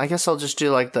 I don't know. I guess I'll just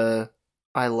do like the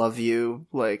I love you,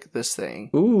 like this thing.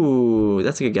 Ooh,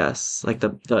 that's a good guess. Like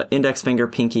the index finger,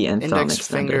 pinky, and thumb Index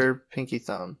extended. finger, pinky,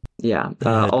 thumb. Yeah,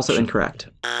 also incorrect.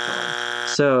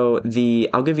 So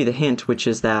I'll give you the hint, which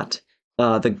is that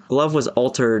the glove was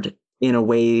altered in a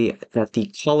way that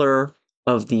the color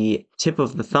of the tip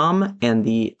of the thumb and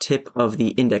the tip of the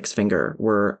index finger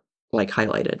were like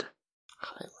highlighted.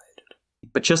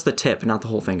 But just the tip, not the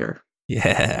whole finger.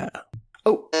 Yeah.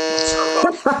 Oh.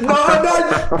 No,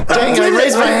 Dang, I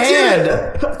raised my hand.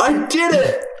 I did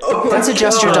it. Oh, That's a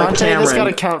gesture, God, Dante. That's Cameron.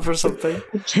 gotta count for something.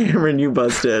 Cameron, you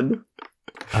busted.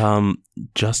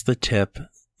 Just the tip,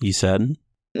 you said?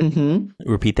 Mm-hmm.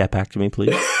 Repeat that back to me,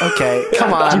 please. Okay,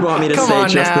 come on. Do you want me to come say on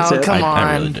just now, the tip? Come on.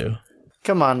 I really do.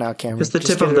 Come on now, Cameron. Just the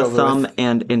tip get of it the over thumb with.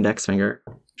 and index finger.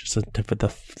 Just the tip of the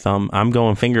thumb. I'm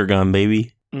going finger gun,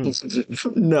 baby.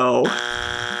 No.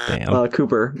 Damn.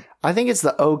 Cooper. I think it's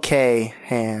the OK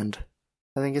hand.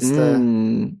 I think it's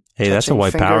the Hey, that's a touching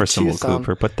white finger power to symbol, thumb.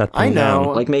 Cooper. Put that thing I know.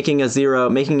 down. Like making a zero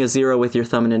with your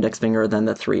thumb and index finger, then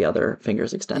the three other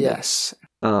fingers extended. yes.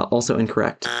 Also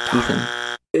incorrect. Ethan.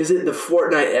 Is it the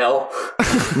Fortnite L?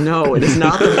 No, it is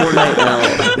not the Fortnite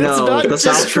L. No, not the just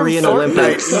South from Korean Fortnite,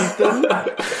 Olympics.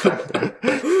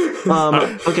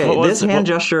 Okay, What was this it?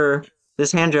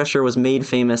 hand gesture was made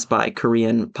famous by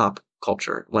Korean pop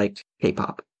culture, like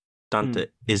K-pop. Dante,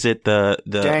 is it the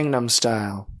Gangnam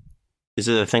Style. is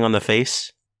it the thing on the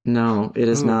face? No, it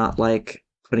is Ooh. not like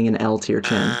putting an L to your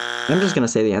chin. I'm just gonna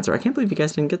say the answer. I can't believe you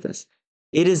guys didn't get this.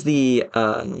 It is the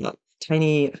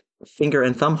tiny finger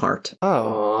and thumb heart.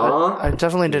 Oh, I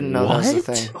definitely didn't know that was the What?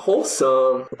 thing.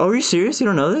 Wholesome. Oh, are you serious? You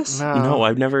don't know this? No,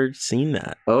 I've never seen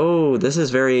that. Oh, this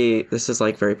is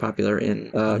like very popular in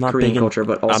I'm not Korean big in- culture,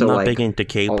 but also I'm not like big into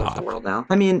all over the K-pop. world now.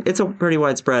 I mean, it's a pretty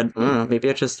widespread. I don't know, maybe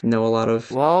I just know a lot of.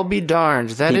 Well, I'll be darned.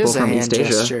 That People is a from hand East Asia.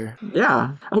 gesture.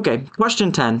 Yeah. Okay.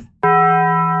 Question 10.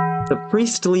 The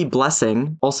priestly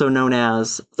blessing, also known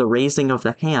as the raising of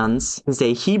the hands, is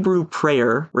a Hebrew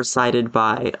prayer recited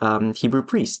by Hebrew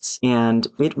priests. And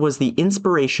it was the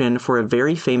inspiration for a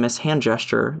very famous hand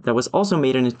gesture that was also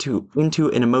made into an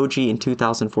emoji in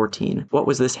 2014. What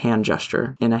was this hand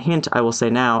gesture? And a hint I will say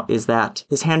now is that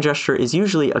this hand gesture is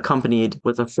usually accompanied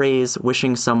with a phrase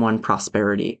wishing someone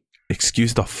prosperity.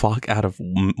 Excuse the fuck out of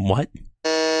what?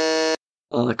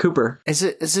 Cooper. Is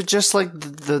it just like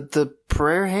the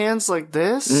prayer hands like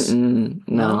this?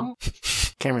 No.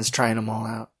 Cameron's trying them all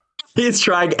out. He's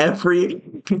trying every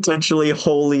potentially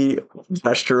holy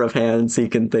gesture of hands he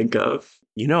can think of.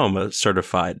 You know I'm a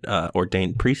certified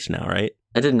ordained priest now, right?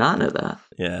 I did not know that.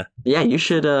 Yeah. Yeah, you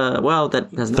should, well,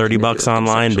 that has nothing to do $30 with this,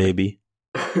 online, actually. baby.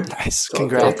 Nice. Oh, Oh,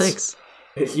 Congrats. thanks.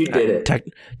 You did it.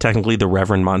 Technically the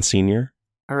Reverend Monsignor.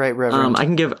 All right, Reverend. I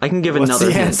can give What's another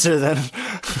the hint. answer then?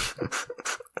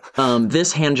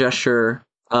 This hand gesture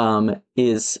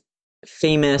is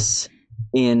famous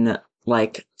in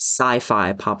like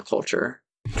sci-fi pop culture.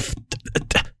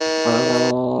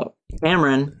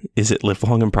 Cameron. Is it Live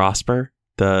Long and Prosper?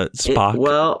 The Spock?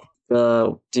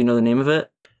 Do you know the name of it?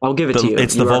 I'll give it to you.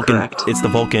 It's You the are Vulcan. correct. It's the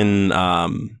Vulcan,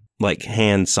 like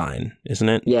hand sign, isn't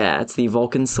it? Yeah, it's the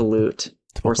Vulcan salute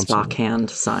or Vulcan Spock salute. hand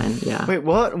sign. Yeah. Wait,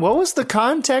 what was the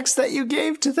context that you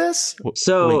gave to this?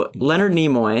 So Wait, Leonard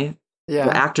Nimoy, Yeah.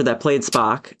 the actor that played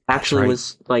Spock, actually right.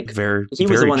 was like he he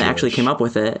was the one that actually came up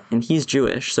with it, and he's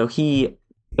Jewish, so he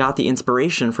got the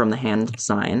inspiration from the hand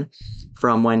sign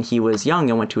from when he was young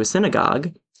and went to a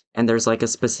synagogue, and there's like a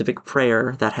specific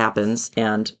prayer that happens,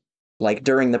 and like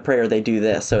during the prayer they do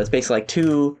this, so it's basically like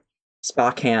two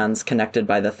Spock hands connected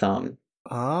by the thumb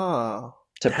Oh.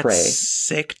 to That's pray.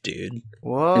 sick, dude.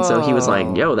 Whoa. And so he was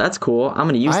like, yo, that's cool, I'm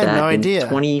gonna use I had that no in idea.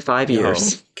 25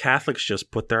 years. Yo, Catholics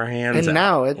just put their hands And out.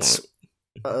 now it's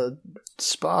a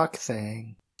Spock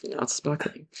thing. That's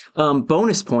Spock thing.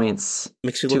 Bonus points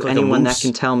Makes you to look like anyone a that moose.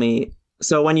 can tell me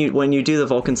So when you do the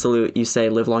Vulcan salute, you say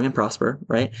 "Live long and prosper,"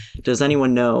 right? Does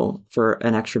anyone know, for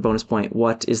an extra bonus point,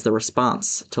 what is the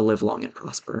response to "Live long and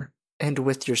prosper"? And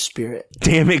with your spirit.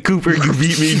 Damn it, Cooper, you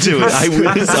beat me to it. I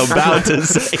was about to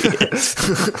say it.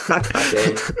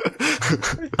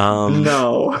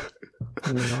 No.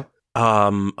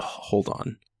 Hold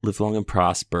on. Live long and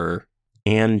prosper.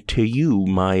 And to you,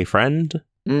 my friend.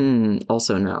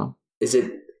 Also no. Is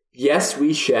it yes,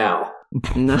 we shall?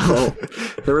 No.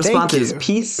 The response Thank is you.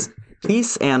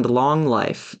 peace and long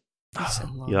life.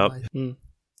 Yep.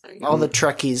 All the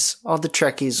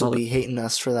Trekkies will be hating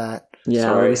us for that. Yeah,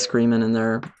 Sorry. they'll be screaming in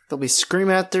their They'll be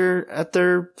screaming at their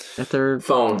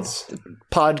Phones.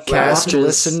 podcast Watches.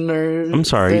 listeners. I'm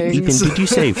sorry, Ethan, did you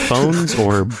say phones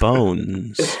or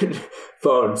bones?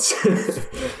 Phones.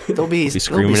 They'll be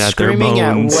screaming at their screaming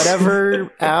at bones.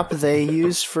 whatever app they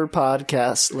use for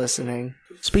podcast listening.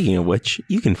 Speaking of which,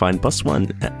 you can find Bus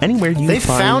One anywhere you They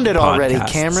find found it already, podcasts.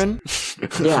 Cameron.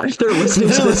 Yeah, if they're listening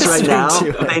to this right listening now, to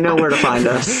it. they know where to find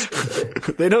us.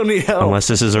 They don't need help. Unless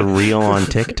this is a reel on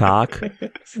TikTok.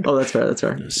 Oh, that's fair. That's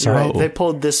fair. So Right, they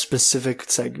pulled this specific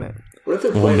segment. What if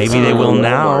they're Well, playing maybe us in they a will Walmart?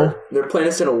 now. They're playing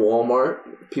us in a Walmart.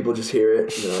 People just hear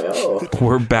it. And they're like, oh.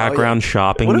 we're background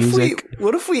shopping What if music.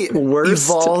 what if we Worst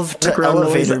evolved to background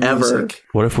noise elevator ever. music?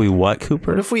 What if we what,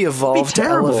 Cooper? What if we It'd be evolved to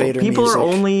terrible. elevator People music? are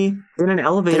only in an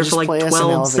elevator just for like play us in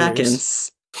 12 elevators.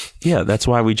 seconds. Yeah, that's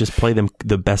why we just play them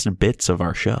the best bits of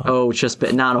our show. Oh,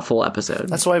 not a full episode.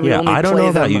 That's why we Yeah, only I don't play know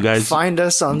about them. you guys. Find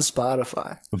us on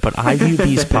Spotify. But I view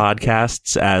these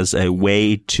podcasts as a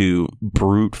way to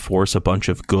brute force a bunch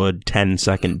of good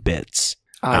 10-second bits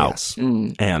out. Yes.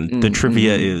 And the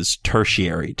trivia is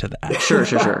tertiary to that. Sure,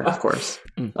 of course.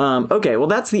 Okay, well,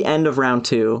 that's the end of round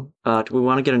 2. Do we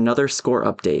want to get another score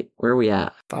update? Where are we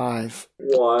at? 5.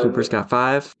 1. Cooper's got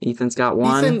 5. Ethan's got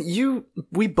 1. Ethan,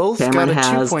 we both Cameron got a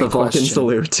has the 2-point Vulcan question.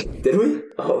 salute. Did we?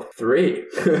 Oh, 3.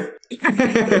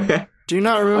 Do you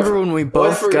not remember when we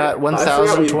both forgot- got I forgot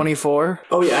 1,024?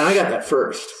 Oh, yeah, and I got that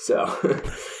first, so.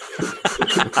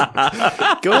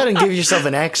 Go ahead and give yourself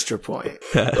an extra point.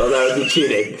 Well, that would be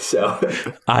cheating, so.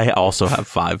 I also have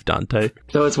 5, Dante.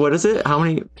 So it's, what is it? How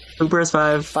many? Cooper has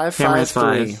 5. 5, Cameron has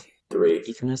 5, 3. 3.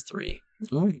 Ethan has 3.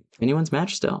 All right. Anyone's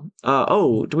match still.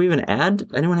 Do we have an ad?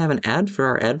 Anyone have an ad for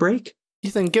our ad break?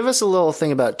 Ethan, give us a little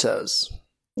thing about toes.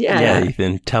 Yeah,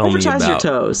 Ethan, tell me Advertise your about.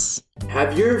 toes.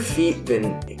 Have your feet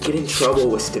been getting trouble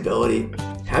with stability?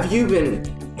 Have you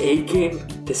been aching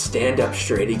to stand up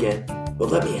straight again? Well,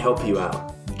 let me help you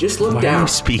out. Just look Why are down. you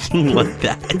speaking like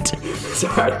that?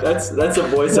 Sorry, that's a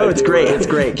voice. No, I it's do. great. It's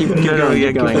great. Keep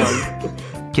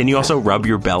going. Can you also rub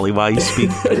your belly while you speak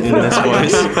in this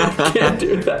voice? I can't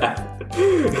do that.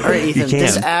 All right, Ethan, can.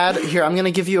 this ad here, I'm going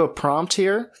to give you a prompt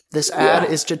here. This ad Yeah.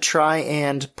 is to try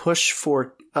and push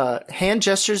for hand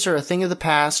gestures are a thing of the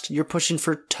past. You're pushing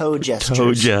for toe gestures.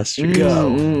 Toe gesture. Go.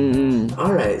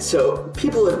 All right, so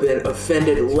people have been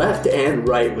offended left and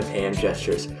right with hand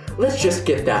gestures. Let's just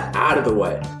get that out of the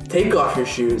way. Take off your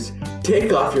shoes,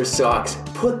 take off your socks,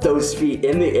 put those feet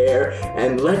in the air,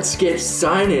 and let's get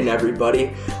signing,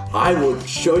 everybody. I will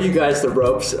show you guys the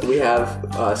ropes. We have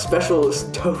special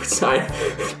toe signing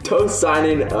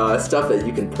stuff that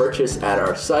you can purchase at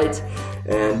our site.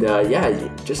 And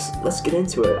let's get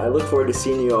into it. I look forward to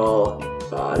seeing you all.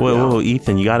 Whoa,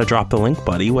 Ethan, you got to drop the link,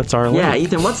 buddy. What's our link? Yeah,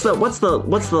 Ethan, what's the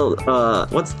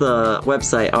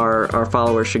website our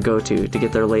followers should go to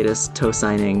get their latest toe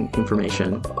signing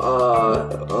information?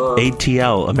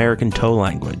 ATL, American Toe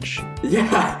Language.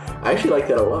 Yeah, I actually like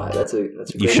that a lot. That's a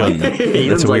great You shouldn't. That's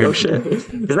Ethan's a like, weird. oh shit, is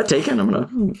that taken? I'm gonna.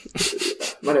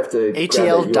 Might have to grab that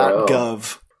URL.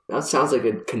 ATL.gov. That sounds like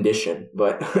a condition,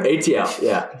 but ATL,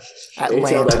 yeah.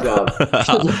 Atlanta. ATL.gov.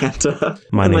 Atlanta.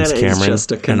 My name's Atlanta is Cameron,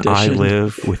 just a and I condition.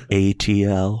 live with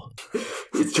ATL.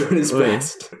 He's doing his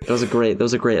best. That was a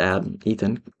great ad,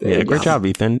 Ethan. Yeah, great job,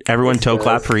 Ethan. Everyone toe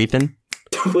clap for Ethan.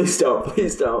 Please don't.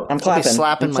 I'm I'll be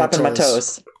slapping my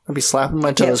toes. I'll be slapping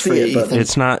my toes for see you, it, but- Ethan.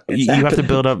 It's not. You have to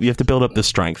build up. You have to build up the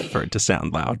strength for it to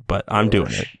sound loud. But I'm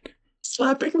doing it.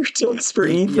 Slapping your toes for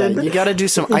Yeah, Ethan. you got to do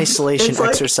some isolation It's like-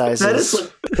 exercises.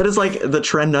 That is like the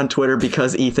trend on Twitter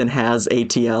because Ethan has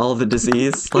ATL, the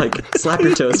disease. Like, slap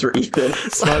your toes for Ethan.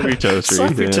 Slap your toes for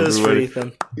Slap Ethan. your toes for everybody.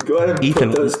 Ethan. Go ahead and Ethan.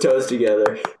 put those toes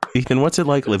together. Ethan, what's it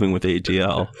like living with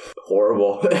ATL?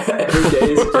 Horrible.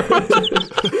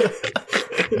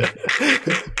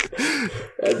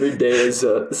 Every day is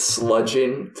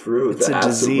sludging through It's the a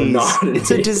absolute disease. monotony.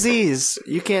 It's a disease.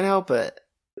 You can't help it.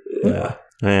 Yeah.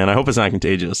 Man, I hope it's not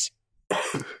contagious.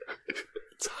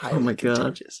 It's Oh my God.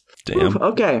 contagious. Damn.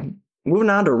 Okay, moving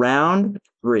on to round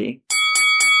 3.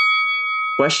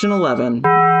 Question 11.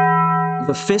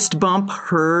 The fist bump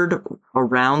heard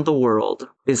around the world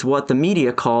is what the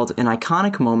media called an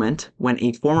iconic moment when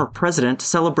a former president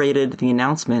celebrated the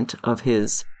announcement of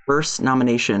his first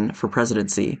nomination for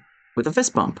presidency with a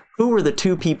fist bump. Who were the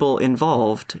two people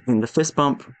involved in the fist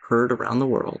bump heard around the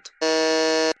world?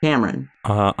 Cameron.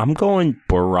 I'm going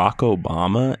Barack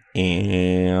Obama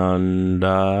and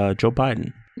Joe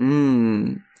Biden.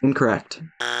 Incorrect.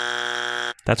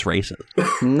 That's racist.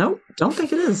 Nope, don't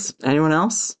think it is. Anyone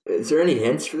else? Is there any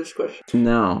hints for this question?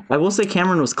 No. I will say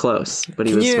Cameron was close, but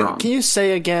he was wrong. Can you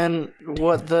say again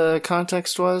what the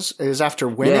context was? It was after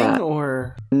winning,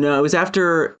 or? No, it was at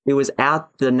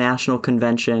the national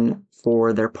convention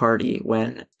for their party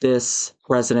when this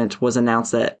president was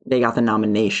announced that they got the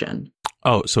nomination.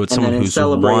 Oh, so it's and someone who's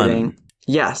won.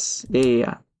 Yes,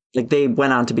 yeah. Like they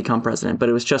went on to become president, but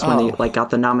it was just when they got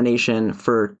the nomination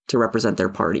to represent their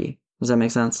party. Does that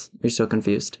make sense? You're so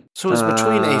confused. So it was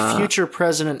between a future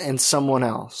president and someone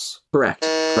else. Correct.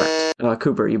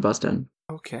 Cooper, you bust in.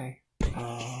 Okay.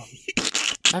 I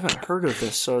haven't heard of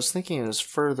this, so I was thinking it was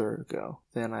further ago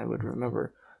than I would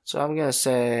remember. So I'm gonna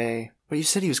say. But you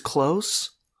said he was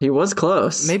close? He was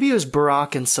close. Maybe it was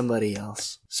Barack and somebody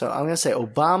else. So I'm going to say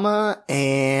Obama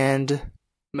and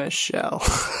Michelle.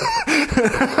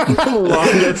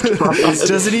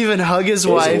 Doesn't even hug his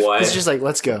wife. He's just like,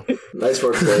 let's go. Nice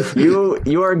work, Dave.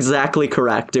 You are exactly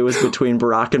correct. It was between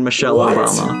Barack and Michelle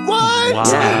Obama. What? Wow.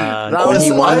 Yeah.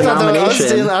 He won the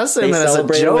nomination. I was saying they that as a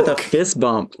celebrated joke. with a fist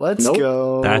bump. Let's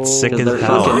go. That's sick as They're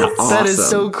hell. fucking awesome. That is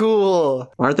so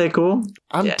cool. Aren't they cool?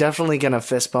 I'm definitely going to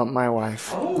fist bump my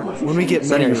wife. When we get Is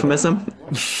that a married. euphemism?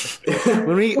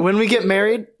 when we get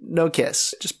married, no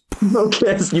kiss. Just No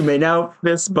kiss. You may now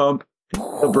fist bump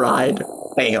the bride.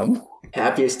 Bam.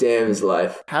 Happiest day of his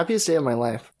life. happiest day of my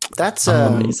life. That's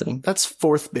amazing. That's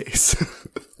fourth base.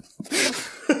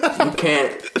 You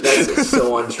can't. That's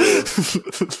so untrue.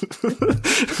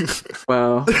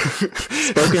 Wow.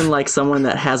 Spoken like someone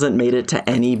that hasn't made it to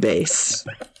any base.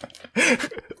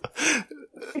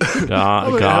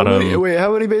 Got him. Wait,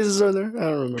 how many bases are there? I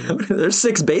don't remember. There's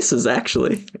 6 bases,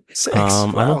 actually. 6.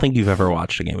 I don't think you've ever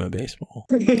watched a game of baseball.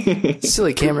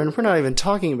 Silly Cameron, we're not even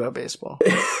talking about baseball.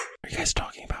 Are you guys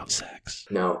talking about sex?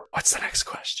 No. What's the next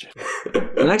question?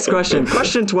 The next question.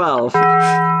 Question 12.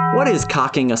 What is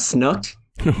cocking a snook?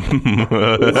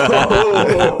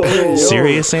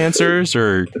 Serious answers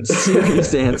or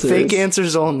Serious answers. Fake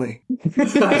answers only.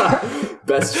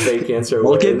 Best fake answer.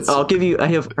 I'll give you. I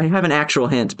have an actual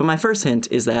hint, but my first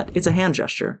hint is that it's a hand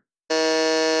gesture.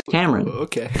 Cameron.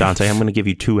 Okay. Dante, I'm going to give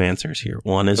you 2 answers here.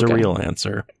 One is Okay. a real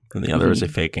answer, and the other is a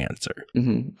fake answer.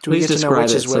 Mm-hmm. Do we Please get to know describe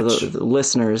which it is so which? the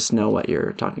listeners know what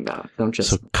you're talking about. Don't just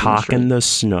So cocking the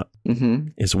snook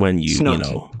is when you snook.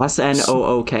 know.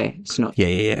 S-N-O-O-K. Snook.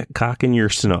 Yeah. Cocking your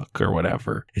snook or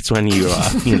whatever. It's when you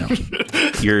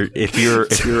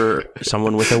if you're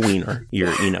someone with a wiener,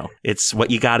 it's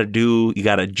what you got to do. You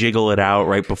got to jiggle it out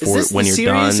right before Is this when the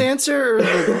you're done. serious answer or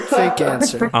the fake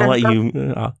answer? I'll let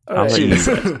you. I'll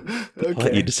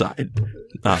let you decide.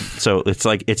 So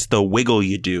it's the wiggle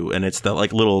you do, and it's the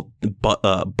like little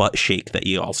butt shake that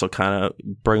you also kind of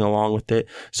bring along with it.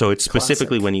 So it's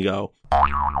specifically when you go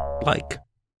like.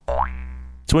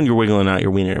 It's when you're wiggling out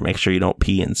your wiener to make sure you don't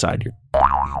pee inside your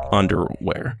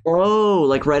underwear. Oh,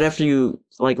 like right after you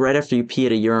pee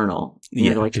at a urinal.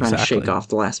 Yeah, You're like trying to exactly. shake off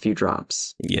the last few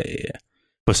drops. Yeah.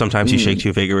 But sometimes you shake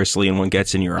too vigorously and one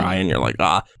gets in your eye and you're like,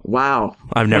 Wow.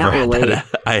 I've never had relate. that.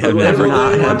 I have never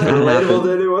had that. Relatable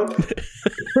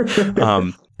to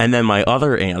anyone? And then my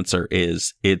other answer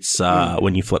is it's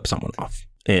when you flip someone off.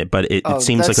 But it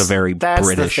seems like a very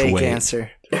British the fake way.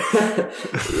 answer.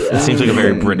 It seems like a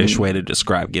very British way to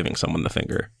describe giving someone the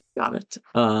finger. Got it.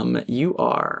 You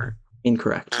are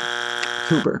incorrect.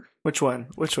 Cooper. Which one?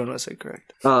 Which one was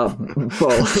incorrect?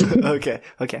 Both. Okay.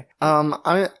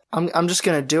 I'm just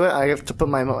gonna do it. I have to put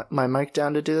my mic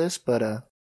down to do this, but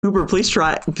Cooper, please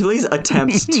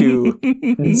attempt to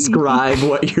describe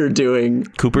what you're doing.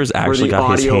 Cooper's actually the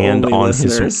got his hand audio-only on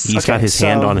listeners. he's got his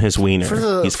hand on his wiener.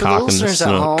 He's for the cocking the listeners at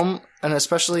snook. home, and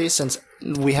especially since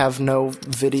we have no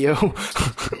video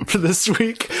for this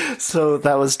week, so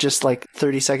that was just like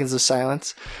 30 seconds of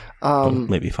silence.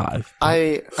 Maybe 5.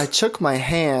 I took my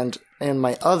hand and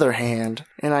my other hand,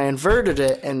 and I inverted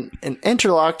it and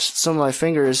interlocked some of my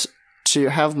fingers to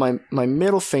have my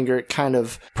middle finger kind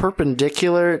of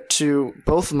perpendicular to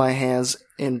both of my hands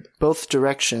in both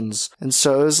directions. And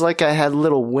so it was like I had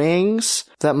little wings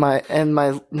that my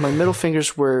middle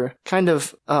fingers were kind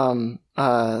of,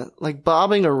 like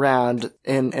bobbing around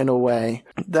in a way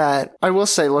that I will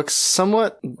say looks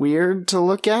somewhat weird to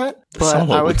look at, but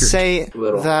I would say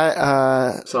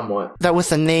that, somewhat, that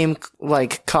with a name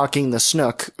like cocking the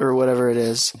snook or whatever it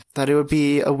is, that it would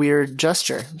be a weird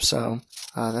gesture. So,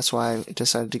 that's why I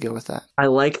decided to go with that. I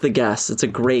like the guess. It's a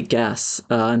great guess.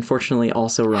 Unfortunately,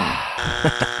 also wrong.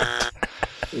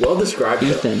 Well described,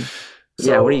 Ethan.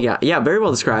 So, yeah, what do you got? Yeah, very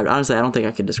well described. Honestly, I don't think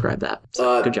I could describe that.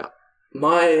 So, good job.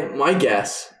 My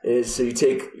guess is, so you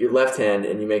take your left hand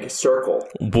and you make a circle.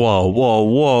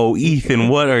 Whoa, Ethan,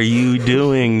 what are you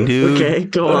doing, dude? Okay,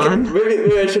 go on.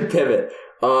 Maybe I should pivot.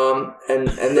 And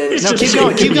then No,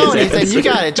 keep going, Ethan. You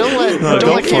got it. Don't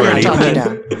let Cameron talk you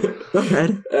down. Go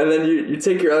ahead. And then you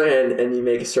take your other hand and you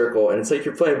make a circle, and it's like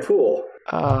you're playing pool.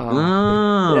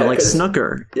 Oh, like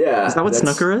snooker. Yeah, is that what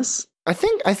snooker is? I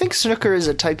think snooker is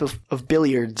a type of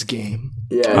billiards game.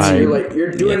 Yeah, so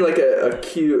you're doing like a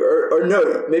cue, or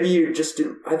no, maybe you just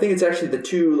do. I think it's actually the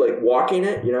two, like walking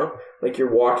it. You know, like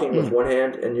you're walking with one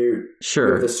hand and you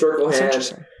have the circle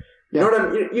hand. You know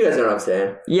what you guys know what I'm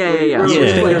saying? Yeah. So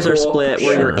your fingers are split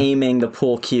where you're aiming the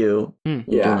pull cue. Yeah.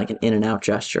 You're doing like an in and out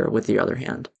gesture with your other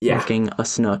hand. Yeah. Making a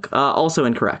snook. Also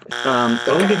incorrect.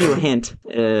 I'll give you a hint.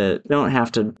 Don't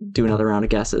have to do another round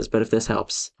of guesses, but if this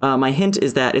helps. My hint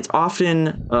is that it's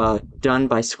often done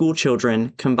by school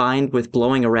children combined with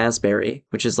blowing a raspberry,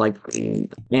 which is like,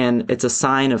 and it's a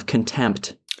sign of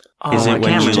contempt. Is it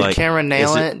when you like Cameron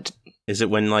nail it? Is it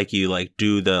when like you like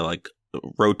do the like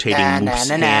rotating loops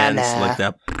hands like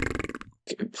that?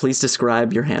 Please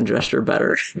describe your hand gesture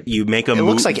better. You make a It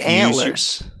looks like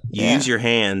antlers. Use your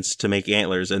hands to make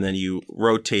antlers, and then you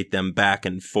rotate them back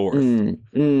and forth.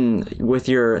 With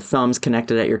your thumbs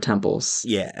connected at your temples.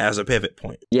 Yeah, as a pivot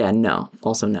point. Yeah, no.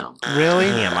 Also no. Really?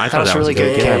 Damn, I that thought was that really was a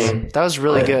good good guess. guess. That was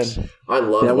really good. I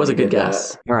love that was a good that.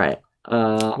 guess. All right.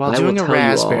 While doing a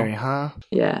raspberry, huh?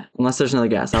 Yeah, unless there's another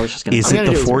guess. I was just going to... Is it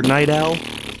the Fortnite owl?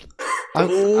 I'm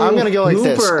going to go like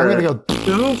this. I'm going to go...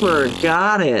 Super,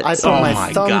 got it. I put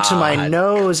my thumb to my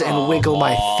nose and wiggle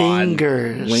my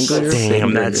fingers. Wiggle your Damn,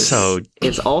 fingers. that's so...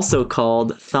 It's also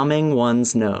called thumbing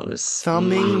one's nose.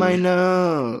 Thumbing my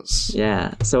nose.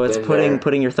 Yeah, so it's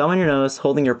putting your thumb on your nose,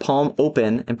 holding your palm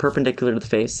open and perpendicular to the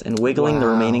face, and wiggling the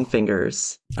remaining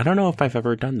fingers. I don't know if I've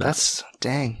ever done that. That's...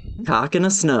 Dang. Cocking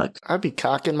a snook. I'd be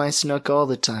cocking my snook all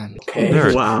the time. Okay.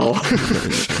 Wow.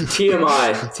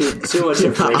 TMI. Too much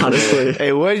information. Honestly.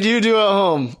 Hey, what did you do at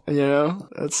home? You know,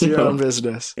 that's your own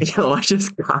business. Yo, I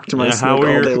just cocked my snook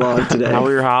all day long today. How were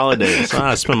your holidays?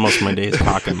 I spend most of my days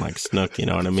cocking like snook, you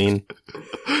know what I mean?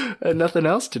 And nothing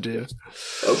else to do.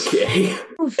 Okay.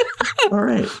 All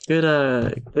right.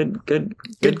 Good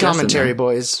commentary,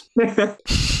 boys.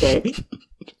 Okay.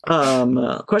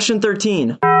 Question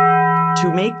 13. To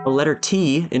make a letter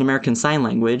T in American Sign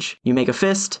Language, you make a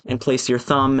fist and place your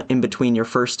thumb in between your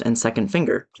first and second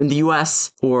finger. In the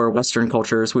US or Western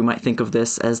cultures, we might think of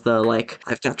this as the like,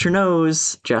 I've got your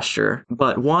nose gesture.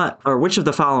 But which of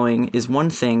the following is one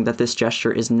thing that this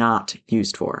gesture is not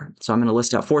used for? So I'm going to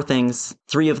list out 4 things.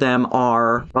 3 of them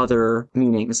are other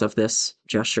meanings of this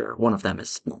gesture. One of them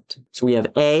is not. So we have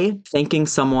A, thanking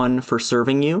someone for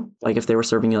serving you. Like if they were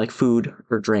serving you like food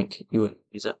or drink, you would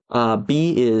use it.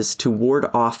 B is to ward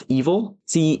off evil.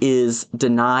 C is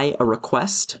deny a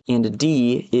request. And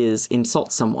D is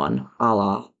insult someone, a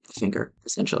la finger,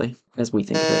 essentially, as we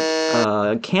think of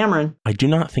it. Cameron. I do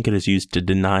not think it is used to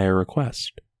deny a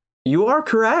request. You are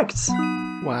correct.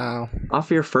 Wow. Off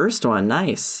your first one.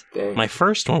 Nice. Dang. My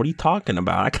first one? What are you talking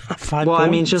about? I got 5 Well, points. I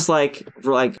mean, just like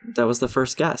that was the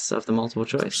first guess of the multiple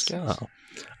choice. Oh.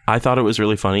 I thought it was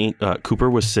really funny. Cooper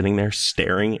was sitting there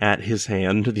staring at his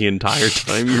hand the entire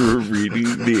time you were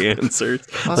reading the answers.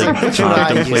 I was like, what should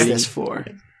I use this for?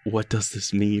 What does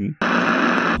this mean?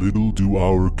 Little do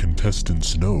our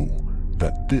contestants know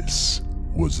that this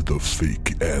was the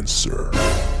fake answer.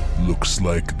 Looks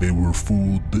like they were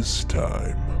fooled this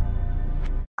time.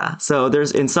 So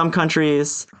there's in some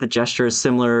countries the gesture is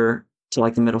similar to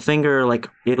like the middle finger, like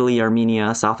Italy,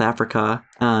 Armenia, South Africa,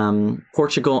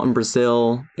 Portugal and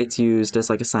Brazil. It's used as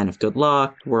like a sign of good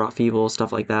luck, ward off evil,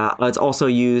 stuff like that. It's also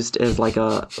used as like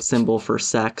a symbol for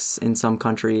sex in some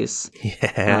countries.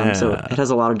 Yeah. So it has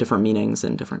a lot of different meanings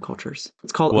in different cultures.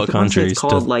 It's called What countries? It's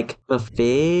called like the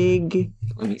fig.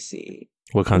 Let me see.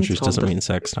 What countries does it mean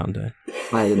sex, Dante?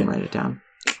 I didn't write it down.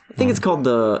 I think it's called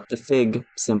the fig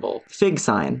symbol, fig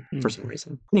sign for some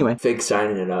reason. Anyway, Fig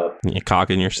signing it up. You're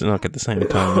cocking your snook at the same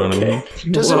time. You know what I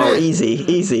mean? Doesn't well, it-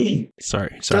 easy.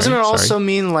 Sorry. Doesn't it also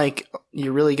mean like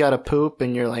you really gotta poop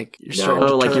and you're like, you're starting Oh,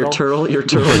 to like turtle. you're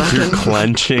turtlenecking? You're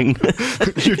clenching.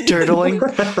 You're turtling.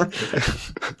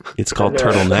 It's called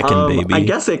turtlenecking, baby. I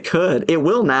guess it could. It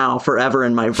will now forever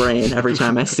in my brain every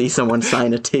time I see someone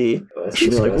sign a T. That's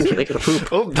You're like, disgusting. ooh, they could poop.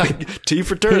 Oh, T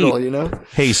for turtle, you know?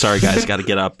 Hey, sorry guys, gotta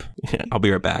get up. I'll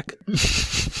be right back.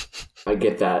 I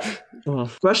get that.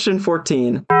 Question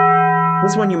 14.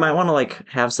 This one you might want to like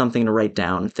have something to write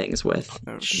down things with.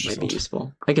 Might be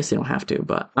useful. I guess you don't have to,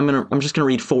 but I'm just gonna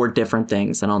read 4 different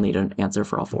things, and I'll need an answer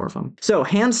for all 4 of them. So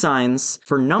hand signs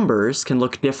for numbers can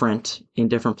look different in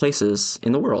different places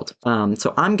in the world.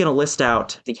 So I'm gonna list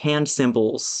out the hand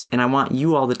symbols, and I want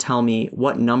you all to tell me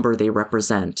what number they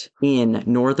represent in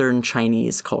Northern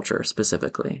Chinese culture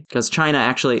specifically, because China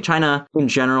in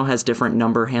general has different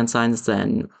number hand signs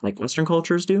than like Western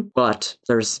cultures do, but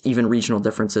there's even regional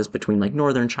differences between like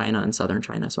Northern China and Southern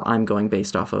China. So I'm going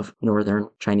based off of Northern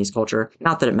Chinese culture.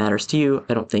 Not that it matters to you.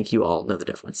 I don't think you all know the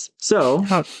difference. So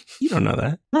You don't know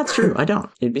that. that's true. I don't.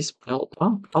 It'd be I'll be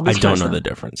I don't surprised know then. the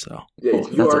difference though. Yeah, Cool,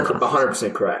 you that's are what I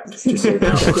 100% correct. Just so you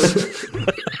know.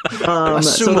 So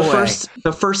Assume away.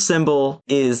 the first symbol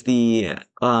is the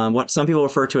what some people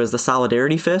refer to as the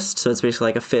solidarity fist. So it's basically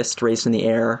like a fist raised in the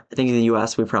air. I think in the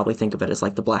US we probably think of it as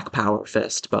like the Black Power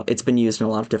fist, but it's been used in a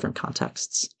lot of different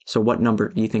contexts. So what number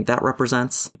do you think that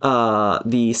represents?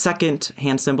 The second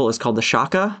hand symbol is called the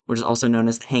shaka, which is also known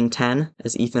as the hang 10,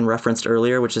 as Ethan referenced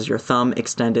earlier, which is your thumb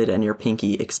extended and your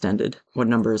pinky extended. What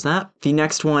number is that? The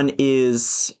next one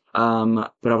is what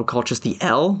I would call just the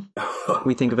L.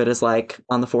 We think of it as like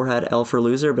on the forehead, L for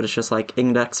loser, but it's just like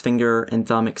index finger and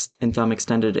thumb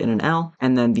extended in an L.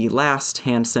 And then the last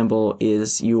hand symbol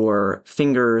is your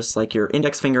fingers, like your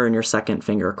index finger and your second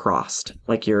finger crossed.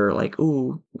 Like you're like,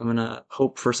 ooh, I'm gonna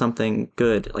hope for something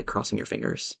good, like crossing your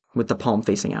fingers with the palm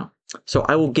facing out. So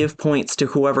I will give points to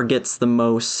whoever gets the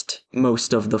most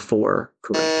of the 4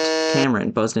 correct.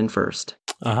 Cameron buzzed in first.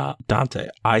 Dante,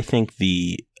 I think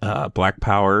the Black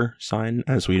Power sign,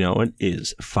 as we know it,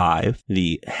 is 5.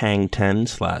 The hang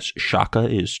 10/shaka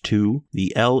is 2.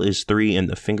 The L is 3, and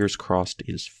the fingers crossed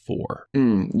is 4.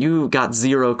 You got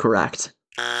 0 correct.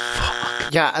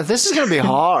 Yeah, this is gonna be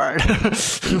hard.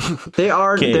 They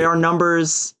are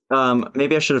numbers.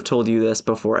 Maybe I should have told you this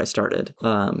before I started.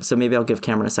 So maybe I'll give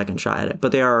Cameron a second shot at it.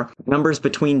 But they are numbers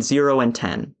between 0 and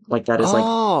 10. Like that is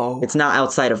like it's not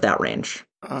outside of that range.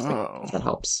 Oh. If that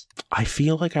helps. I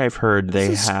feel like I've heard they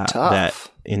This is have tough.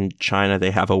 that in China they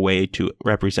have a way to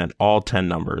represent all 10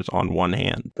 numbers on one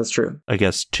hand. That's true. I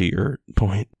guess to your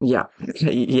point. Yeah.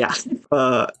 Yeah.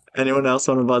 Anyone else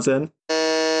want to buzz in?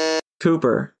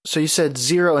 Cooper. So you said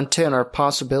 0 and 10 are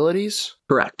possibilities?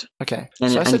 Correct. Okay.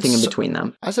 And So I said anything in between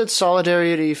them. I said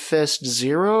solidarity fist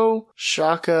 0,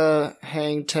 shaka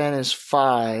hang 10 is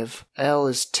 5, L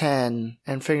is 10,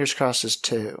 and fingers crossed is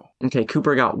 2. Okay,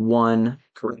 Cooper got 1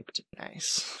 correct.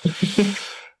 Nice.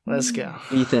 Let's go.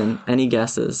 Ethan, any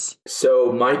guesses?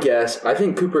 So my guess, I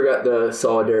think Cooper got the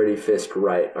solidarity fist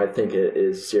right. I think it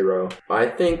is 0. I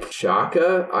think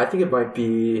shaka, I think it might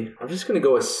be, I'm just going to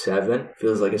go with 7.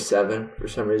 Feels like a 7 for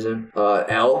some reason.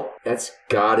 L, that's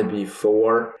got to be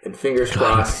 4. And fingers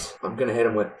crossed, I'm going to hit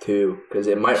him with 2 because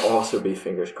it might also be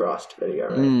fingers crossed that he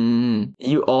got right.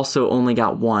 You also only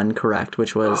got 1 correct,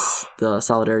 which was the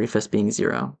solidarity fist being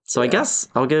 0. So I guess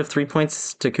I'll give 3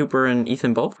 points to Cooper and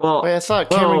Ethan both. Well, Wait, I thought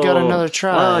Cameron got another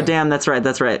try. Oh, damn, that's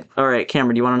right. All right,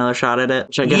 Cameron, do you want another shot at it?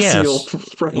 Which I guess Yes. you'll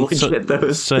probably get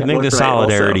those. So I think the right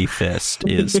solidarity also. fist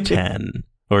is 10.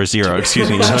 Or 0, excuse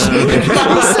me.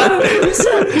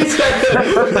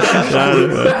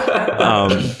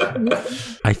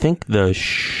 I think the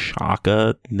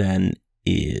shaka then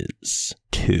is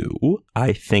 2.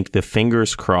 I think the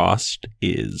fingers crossed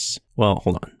is, well,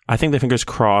 hold on. I think the fingers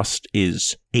crossed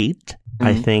is 8.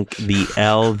 I think the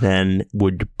L then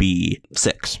would be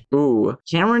 6. Ooh,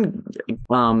 Cameron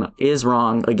is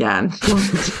wrong again.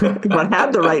 But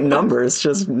had the right numbers,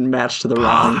 just matched to the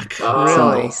wrong.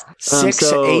 Really? symbols. 6,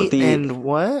 So 8, the- and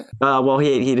what? Well,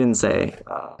 he didn't say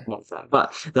what was that.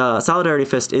 But the solidarity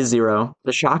fist is 0.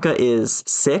 The shaka is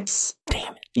 6.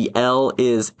 Damn it. The L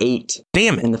is 8.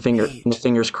 Damn it. And the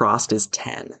fingers crossed is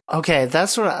 10. Okay,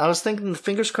 that's what I was thinking. The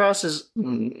fingers crossed is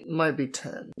might be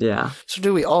 10. Yeah. So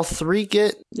do we all 3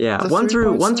 get? Yeah, The 1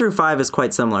 3 points through 5 is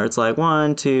quite similar. It's like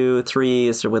 1, 2, 3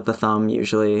 is with the thumb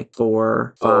usually,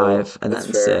 4, 5, and then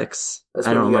that's fair. 6. That's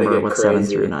I when don't you gotta remember get what 7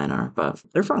 crazy. through 9 are, but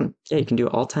they're fun. Yeah, you can do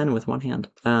all 10 with one hand.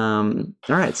 All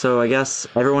right, so I guess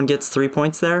everyone gets 3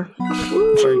 points there.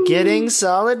 For getting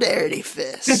solidarity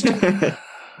fist.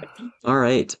 All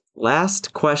right,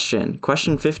 last question.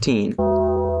 Question 15.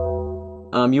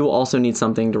 You will also need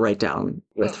something to write down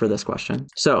with for this question.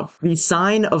 So, the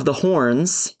sign of the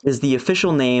horns is the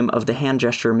official name of the hand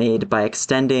gesture made by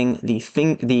extending the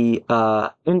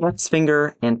index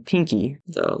finger and pinky.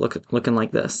 So, looking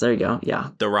like this. There you go. Yeah.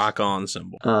 The rock on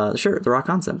symbol. Sure, the rock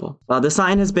on symbol. The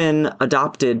sign has been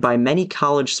adopted by many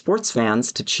college sports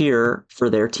fans to cheer for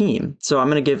their team. So, I'm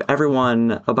going to give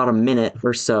everyone about a minute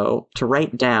or so to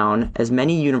write down as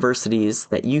many universities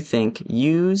that you think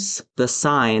use the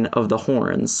sign of the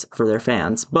horns for their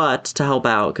fans. But to help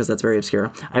out, because that's very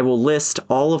obscure, I will list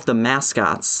all of the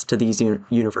mascots to these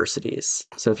universities.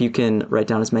 So if you can write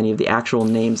down as many of the actual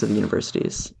names of the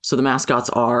universities. So the mascots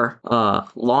are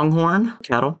Longhorn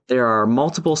cattle. There are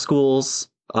multiple schools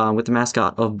with the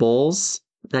mascot of bulls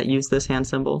that use this hand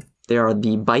symbol. There are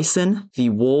the bison, the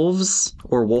wolves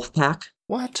or wolf pack.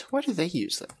 What? Why do they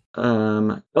use that?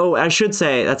 I should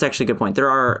say, that's actually a good point. There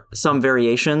are some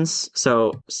variations.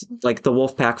 So like the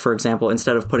wolf pack, for example,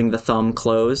 instead of putting the thumb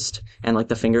closed and like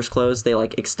the fingers closed, they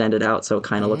like extend it out. So it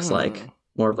kind of looks like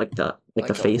more of like the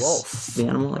face of the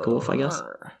animal, like a wolf, I guess.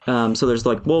 So there's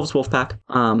like wolves, wolf pack,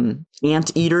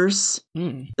 ant eaters.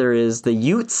 There is the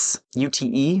Utes,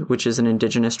 UTE, which is an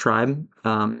indigenous tribe,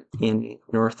 in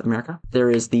North America. There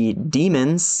is the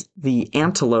demons, the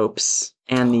antelopes,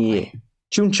 and the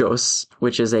chunchos,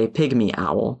 which is a pygmy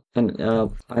owl. And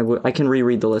I can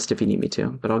reread the list if you need me to,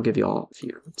 but I'll give you all a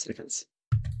few seconds.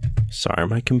 Sorry,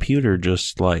 my computer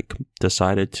just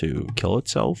decided to kill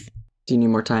itself. Do you need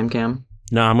more time, Cam?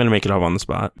 No, I'm going to make it up on the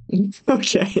spot.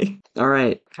 Okay. All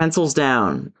right. Pencils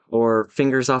down, or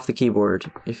fingers off the keyboard,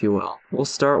 if you will. We'll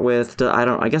start with,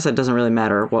 I guess it doesn't really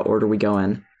matter what order we go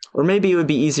in. Or maybe it would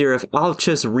be easier if I'll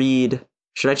just read,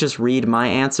 should I just read my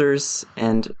answers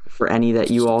and for any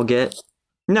that you all get?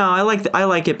 No, I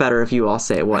like it better if you all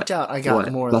say what. I doubt I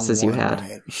got more buses than you one had.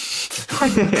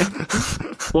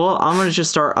 Right. Well, I'm gonna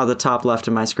just start on the top left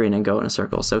of my screen and go in a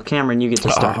circle. So Cameron, you get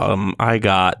to start. I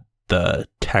got the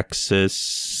Texas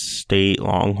State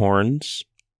Longhorns.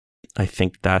 I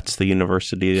think that's the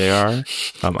university they are.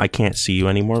 I can't see you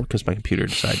anymore because my computer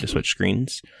decided to switch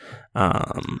screens.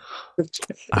 I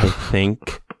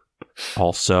think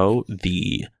also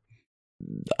the.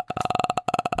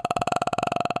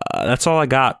 That's all I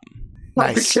got.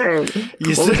 Nice. Okay. What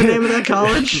was the name of that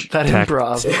college? That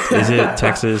improv. Is it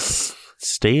Texas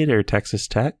State or Texas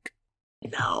Tech?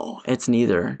 No, it's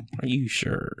neither. Are you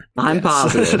sure? I'm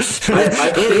positive.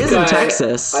 It is in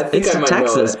Texas. It's in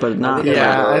Texas, but not.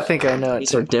 I think I know it.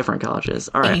 These are different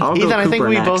colleges. All right, I'll Ethan, go I think Cooper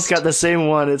we next. both got the same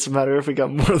one. It's a matter if we got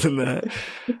more than that.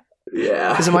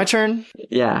 Yeah. Is it my turn?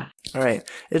 Yeah. All right.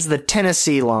 It's the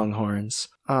Tennessee Longhorns.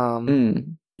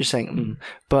 You're saying,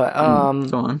 but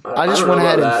Go on. I just went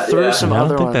ahead and threw some I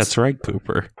other don't think ones. that's right,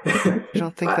 Cooper. You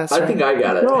don't think that's right? I think I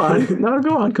got it. Go on. No,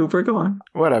 go on, Cooper. Go on.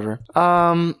 Whatever.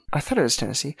 I thought it was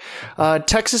Tennessee.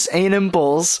 Texas A&M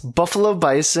Bulls, Buffalo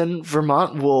Bison,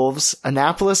 Vermont Wolves,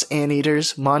 Annapolis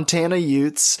Anteaters, Montana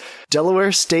Utes,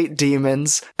 Delaware State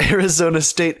Demons, Arizona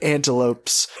State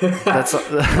Antelopes. That's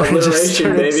I just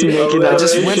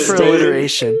went for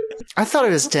alliteration. I thought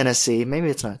it was Tennessee. Maybe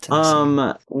it's not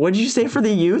Tennessee. What did you say for the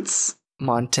Utes?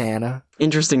 Montana.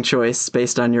 Interesting choice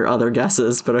based on your other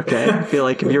guesses, but okay. I feel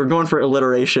like if you were going for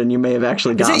alliteration, you may have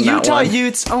actually gotten Is it that Utah one.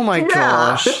 Utes? Oh my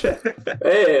gosh.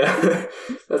 Hey,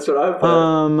 that's what I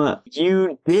put.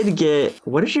 You did get,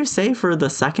 what did you say for the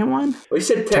second one? Well, you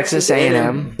said Texas Texas A&M.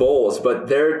 A&M Bulls, but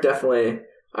they're definitely,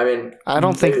 I mean... I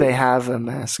don't think they have a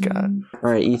mascot.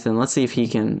 All right, Ethan, let's see if he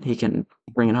can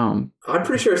bring it home. I'm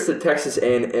pretty sure it's the Texas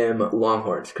A&M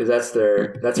Longhorns, because that's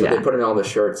what they put in all the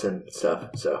shirts and stuff.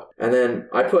 So, and then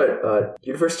I put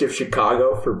University of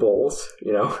Chicago for Bulls,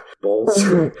 Bulls.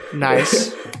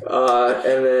 Nice.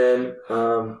 And then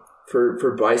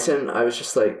for Bison, I was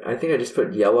just like, I think I just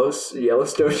put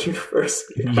Yellowstone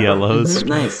University. Yellows.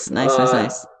 Nice.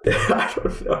 I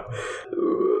don't know.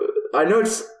 I know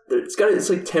it's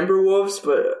like Timberwolves,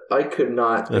 but I could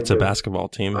not. That's a basketball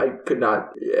team. I could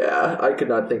not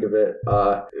think of it.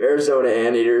 Arizona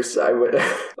Anteaters. I would.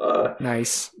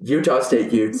 Nice. Utah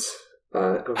State Utes,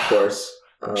 of course.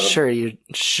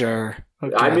 Sure.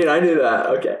 Okay. I mean, I knew that.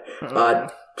 Okay.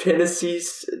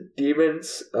 Tennessee's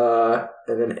Demons, and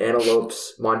then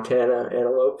Antelopes, Montana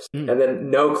Antelopes, and then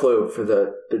no clue for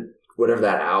the whatever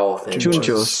that owl thing was.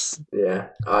 Chunchos. Yeah.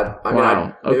 I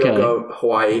Wow. would go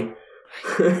Hawaii.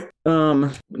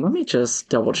 Let me just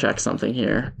double check something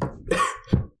here.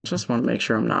 Just want to make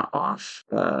sure I'm not off.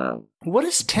 What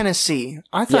is Tennessee?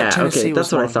 I thought Tennessee was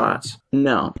that's what I Longhorns. thought.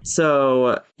 No.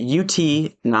 So UT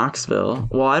Knoxville.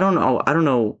 Well, I don't know.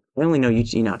 I only know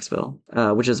UT Knoxville,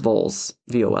 which is Vols,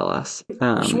 VOLS.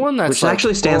 There's one that's which like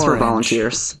actually stands orange. for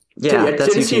volunteers. Yeah,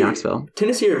 that's Tennessee, UT Knoxville.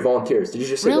 Tennessee or Volunteers? Did you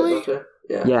just say Really? that?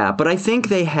 Yeah, but I think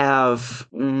they have.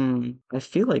 I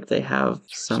feel like they have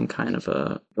some kind of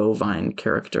a bovine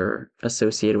character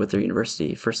associated with their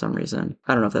university for some reason.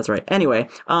 I don't know if that's right. Anyway,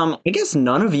 I guess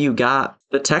none of you got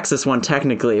the Texas one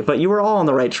technically, but you were all on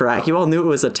the right track. You all knew it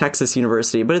was a Texas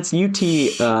university, but it's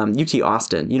UT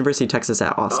Austin, University of Texas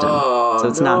at Austin. So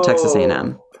it's not Texas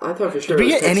A&M. I thought for sure. Did we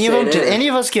get any of them? Did any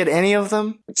of us get any of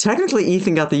them? Technically,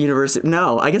 Ethan got the university.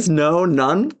 No, I guess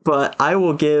none. But I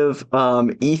will give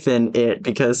Ethan it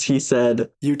because he said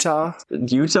Utah,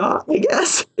 I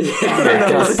guess.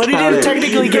 Yes. But he didn't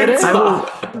technically get it. I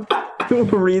will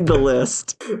read the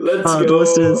list. Let's go. The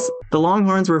list is the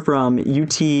Longhorns were from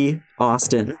UT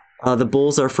Austin. The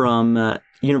Bulls are from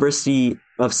University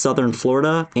of Southern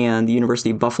Florida and the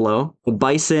University of Buffalo. The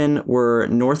Bison were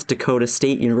North Dakota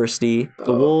State University.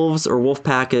 The Wolves or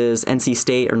Wolfpack is NC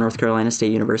State or North Carolina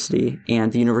State University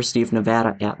and the University of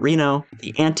Nevada at Reno.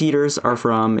 The Anteaters are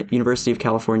from University of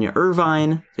California,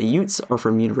 Irvine. The Utes are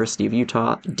from University of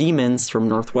Utah. Demons from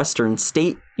Northwestern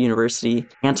State University.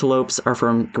 Antelopes are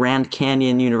from Grand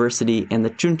Canyon University, and the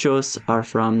Chunchos are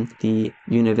from the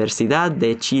Universidad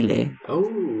de Chile.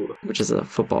 Which is a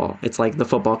football. It's like the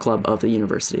football club of the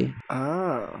university.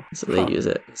 Oh. So they use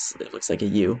it. It looks like a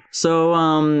U. So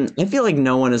I feel like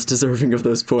no one is deserving of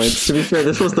those points. To be fair,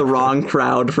 this was the wrong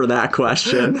crowd for that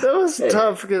question. That was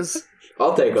tough because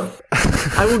I'll take them.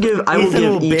 I will give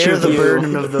each bear of the you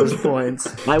burden of those points.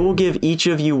 I will give each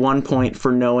of you 1 point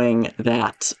for knowing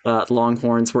that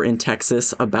Longhorns were in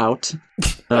Texas about.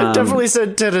 I definitely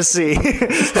said Tennessee.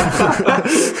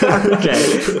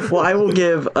 Okay. Well, I will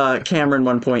give Cameron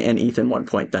 1 point and Ethan 1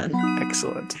 point then.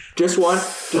 Excellent. Just one?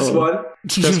 Just one?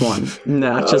 Just one.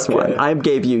 No, just one. I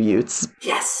gave you Utes.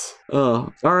 Yes.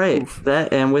 Oh, all right.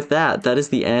 That is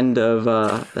the end of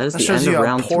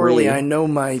round poorly 3. I know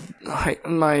my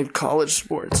college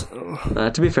sports.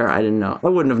 To be fair, I didn't know. I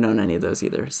wouldn't have known any of those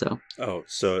either. So. Oh,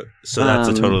 so that's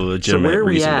a totally legitimate where are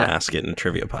we reason to at? ask it in a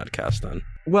trivia podcast then.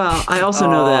 Well, I also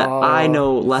know that I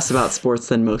know less about sports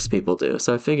than most people do,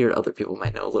 so I figured other people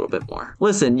might know a little bit more.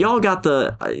 Listen, y'all got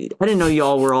I didn't know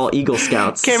y'all were all Eagle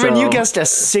Scouts. Cameron, so. you guessed a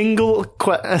single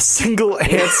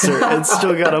answer and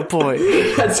still got a point.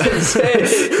 That's insane.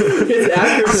 His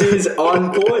accuracy is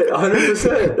on point,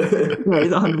 100%. Right,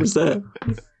 100%.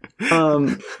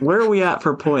 Where are we at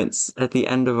for points at the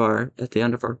end of our I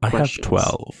have questions?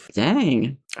 12.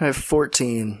 Dang. I have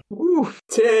 14. Ooh.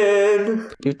 10.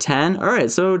 You 10? All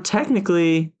right, so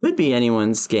technically could be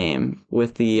anyone's game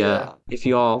with the if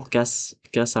you all guess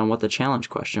on what the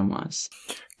challenge question was.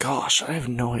 Gosh, I have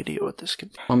no idea what this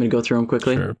could be. Want me to go through them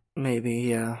quickly? Sure. Maybe,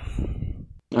 yeah.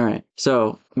 All right.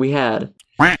 So, we had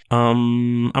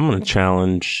I'm going to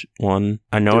challenge one.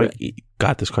 I know I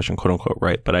got this question quote unquote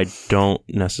right, but I don't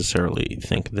necessarily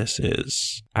think this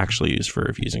is actually used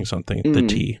for using something. The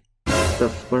T.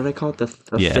 what did I call it? The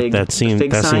fig. That sign?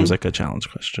 seems like a challenge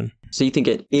question. So you think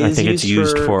it is? I think it's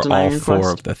used for all denying 4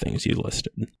 request? of the things you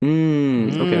listed.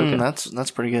 Okay.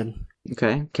 That's pretty good.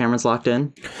 Okay, Cameron's locked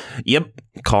in. Yep.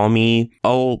 Call me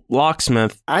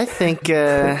locksmith. I think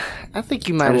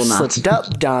you might have slipped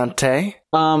up, Dante.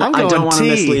 I don't want to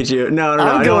mislead you. No,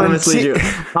 I don't want to mislead you.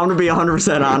 I'm going to be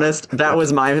 100% honest. That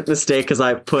was my mistake because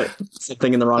I put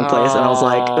something in the wrong place, and I was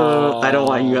like, I don't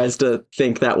want you guys to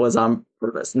think that was on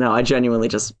purpose. No, I genuinely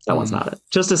that one's not it.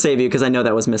 Just to save you, because I know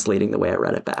that was misleading the way I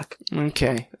read it back.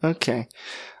 Okay.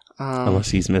 Unless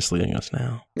he's misleading us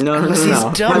now. No. He's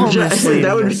double misleading.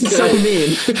 That would be so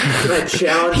mean. Can I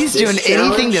challenge He's this doing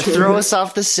anything to challenge? throw us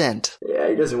off the scent. Yeah,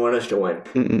 he doesn't want us to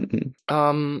win.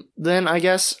 Then I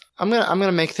guess I'm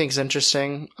gonna make things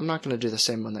interesting. I'm not gonna do the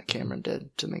same one that Cameron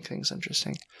did to make things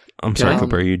interesting. I'm sorry,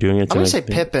 Cooper. Are you doing it? I'm gonna say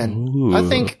Pippin. Ooh.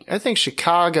 I think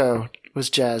Chicago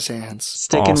was jazz hands.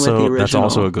 Sticking with the original. That's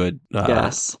also a good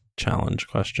yes. challenge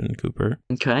question, Cooper.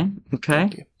 Okay.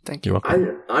 Thank you. You're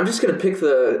welcome. I'm just going to pick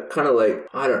the kind of like,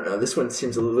 I don't know, this one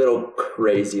seems a little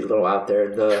crazy, a little out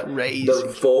there.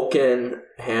 The Vulcan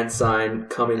hand sign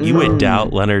coming You from... would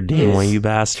doubt Leonard Nimoy, you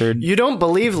bastard. You don't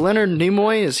believe Leonard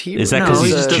Nimoy is he? Is that because he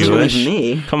he's just doesn't Jewish?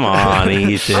 believe me. Come on,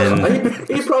 Ethan.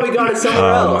 He probably got it somewhere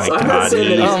Oh else. my I'm God, not saying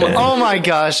that he's... Ethan. Oh my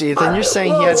gosh, Ethan! You're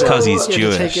saying he had to? It's 'cause he's he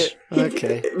had to take Jewish. it?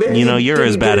 Okay. Maybe You know, he you're didn't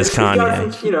as bad get as it. He got Kanye.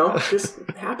 it from, you know, just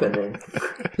happening.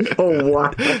 Oh,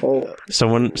 wow.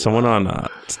 Someone on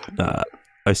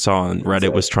I saw on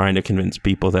Reddit was trying to convince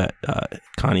people that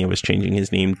Kanye was changing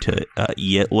his name to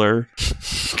Yitler.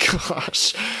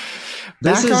 Gosh.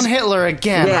 This Back on Hitler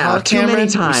again. Yeah, huh, too Cameron? many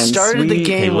times. We started the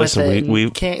game Hey, with listen, it. we-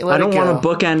 Can't let I don't it go. want to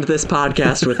bookend this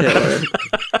podcast with Hitler.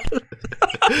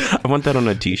 I want that on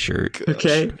a t-shirt.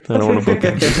 Okay. I don't want to book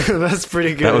it. That's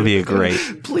pretty good. That would be a great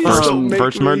Please first- don't make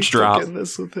first me merch drop. bookend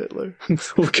this with Hitler.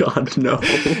 Oh, God, no.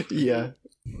 Yeah.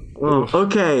 Oh,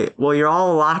 okay, well, you're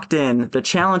all locked in. The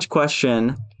challenge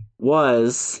question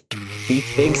was the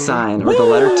big sign, or the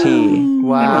letter T.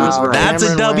 Wow. That's a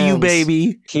Cameron W, wins.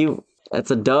 baby. That's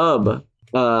a dub.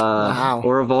 Wow.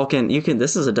 Or a Vulcan.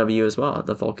 This is a W as well,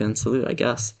 the Vulcan salute, I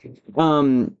guess.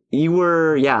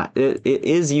 It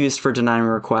is used for denying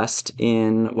a request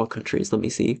in what countries? Let me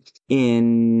see.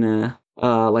 In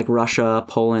like Russia,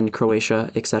 Poland, Croatia,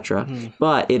 etc.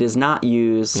 But it is not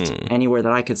used anywhere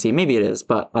that I could see. Maybe it is,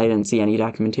 but I didn't see any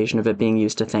documentation of it being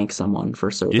used to thank someone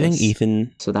for service. Do you think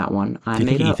Ethan? So that one I Do you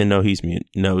made think up. Ethan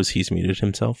knows he's muted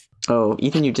himself? Oh,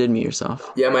 Ethan, you did mute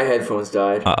yourself. Yeah, my headphones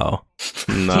died. Uh-oh.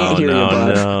 No, Can't hear you,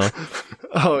 bud. no.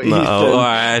 Oh, Ethan. No.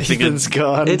 I think Ethan's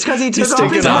gone. It's because he took He's off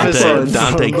taking his off his headphones.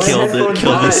 Dante My killed headphones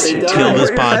this died. kill this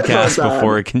Your headphones podcast died.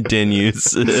 before it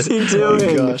continues. What's he Oh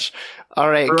doing? gosh. All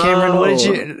right, Bro. Cameron, what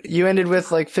did you ended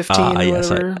with, like 15 or Yes,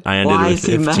 whatever? I ended Why with is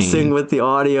he 15. messing with the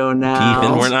audio now?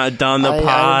 Ethan, we're not done the I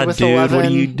pod, with dude. 11. What are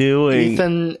you doing?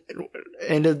 Ethan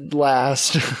ended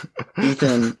last.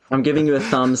 Ethan, I'm giving you a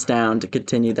thumbs down to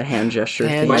continue the hand gesture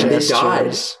Hand thing. My mid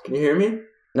gestures. died. Can you hear me?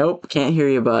 Nope, can't hear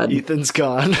you, bud. Ethan's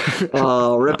gone.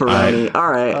 Oh, ripperoni. All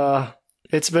right.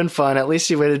 It's been fun. At least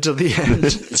you waited till the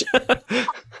end.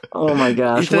 Oh my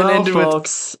gosh. Ethan ended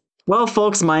with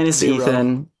folks, minus 0.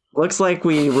 Ethan. Looks like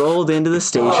we rolled into the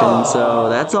station, so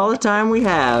that's all the time we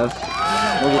have.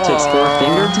 We'll get to explore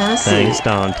Finger, Tennessee. Thanks,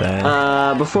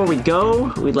 Dante. Before we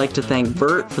go, we'd like to thank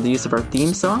Bert for the use of our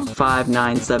theme song,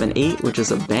 5978, which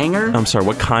is a banger. I'm sorry,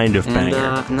 what kind of banger?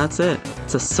 And that's it.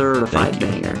 It's a certified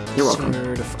banger. You're welcome.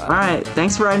 Certified. All right,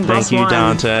 thanks for riding Thank bus you, one.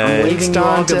 Dante. I'm waving Thanks, you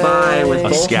all Dante. goodbye with A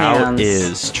both scout hands.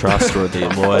 is trustworthy,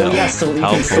 loyal, yes, so we can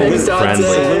helpful, say Dante.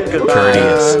 friendly, Goodbye.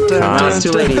 courteous, Dante. kind, It's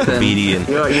too late, Ethan. obedient,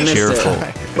 You missed cheerful,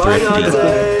 it. Bye, thrifty,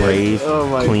 Dante. brave, Oh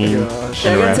my clean, gosh.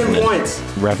 and I got 10 revenant. points.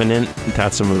 Revenant,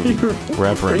 that's a movie.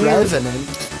 Reverend.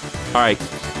 Revenant. All right.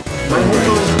 My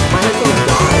headphones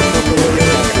died.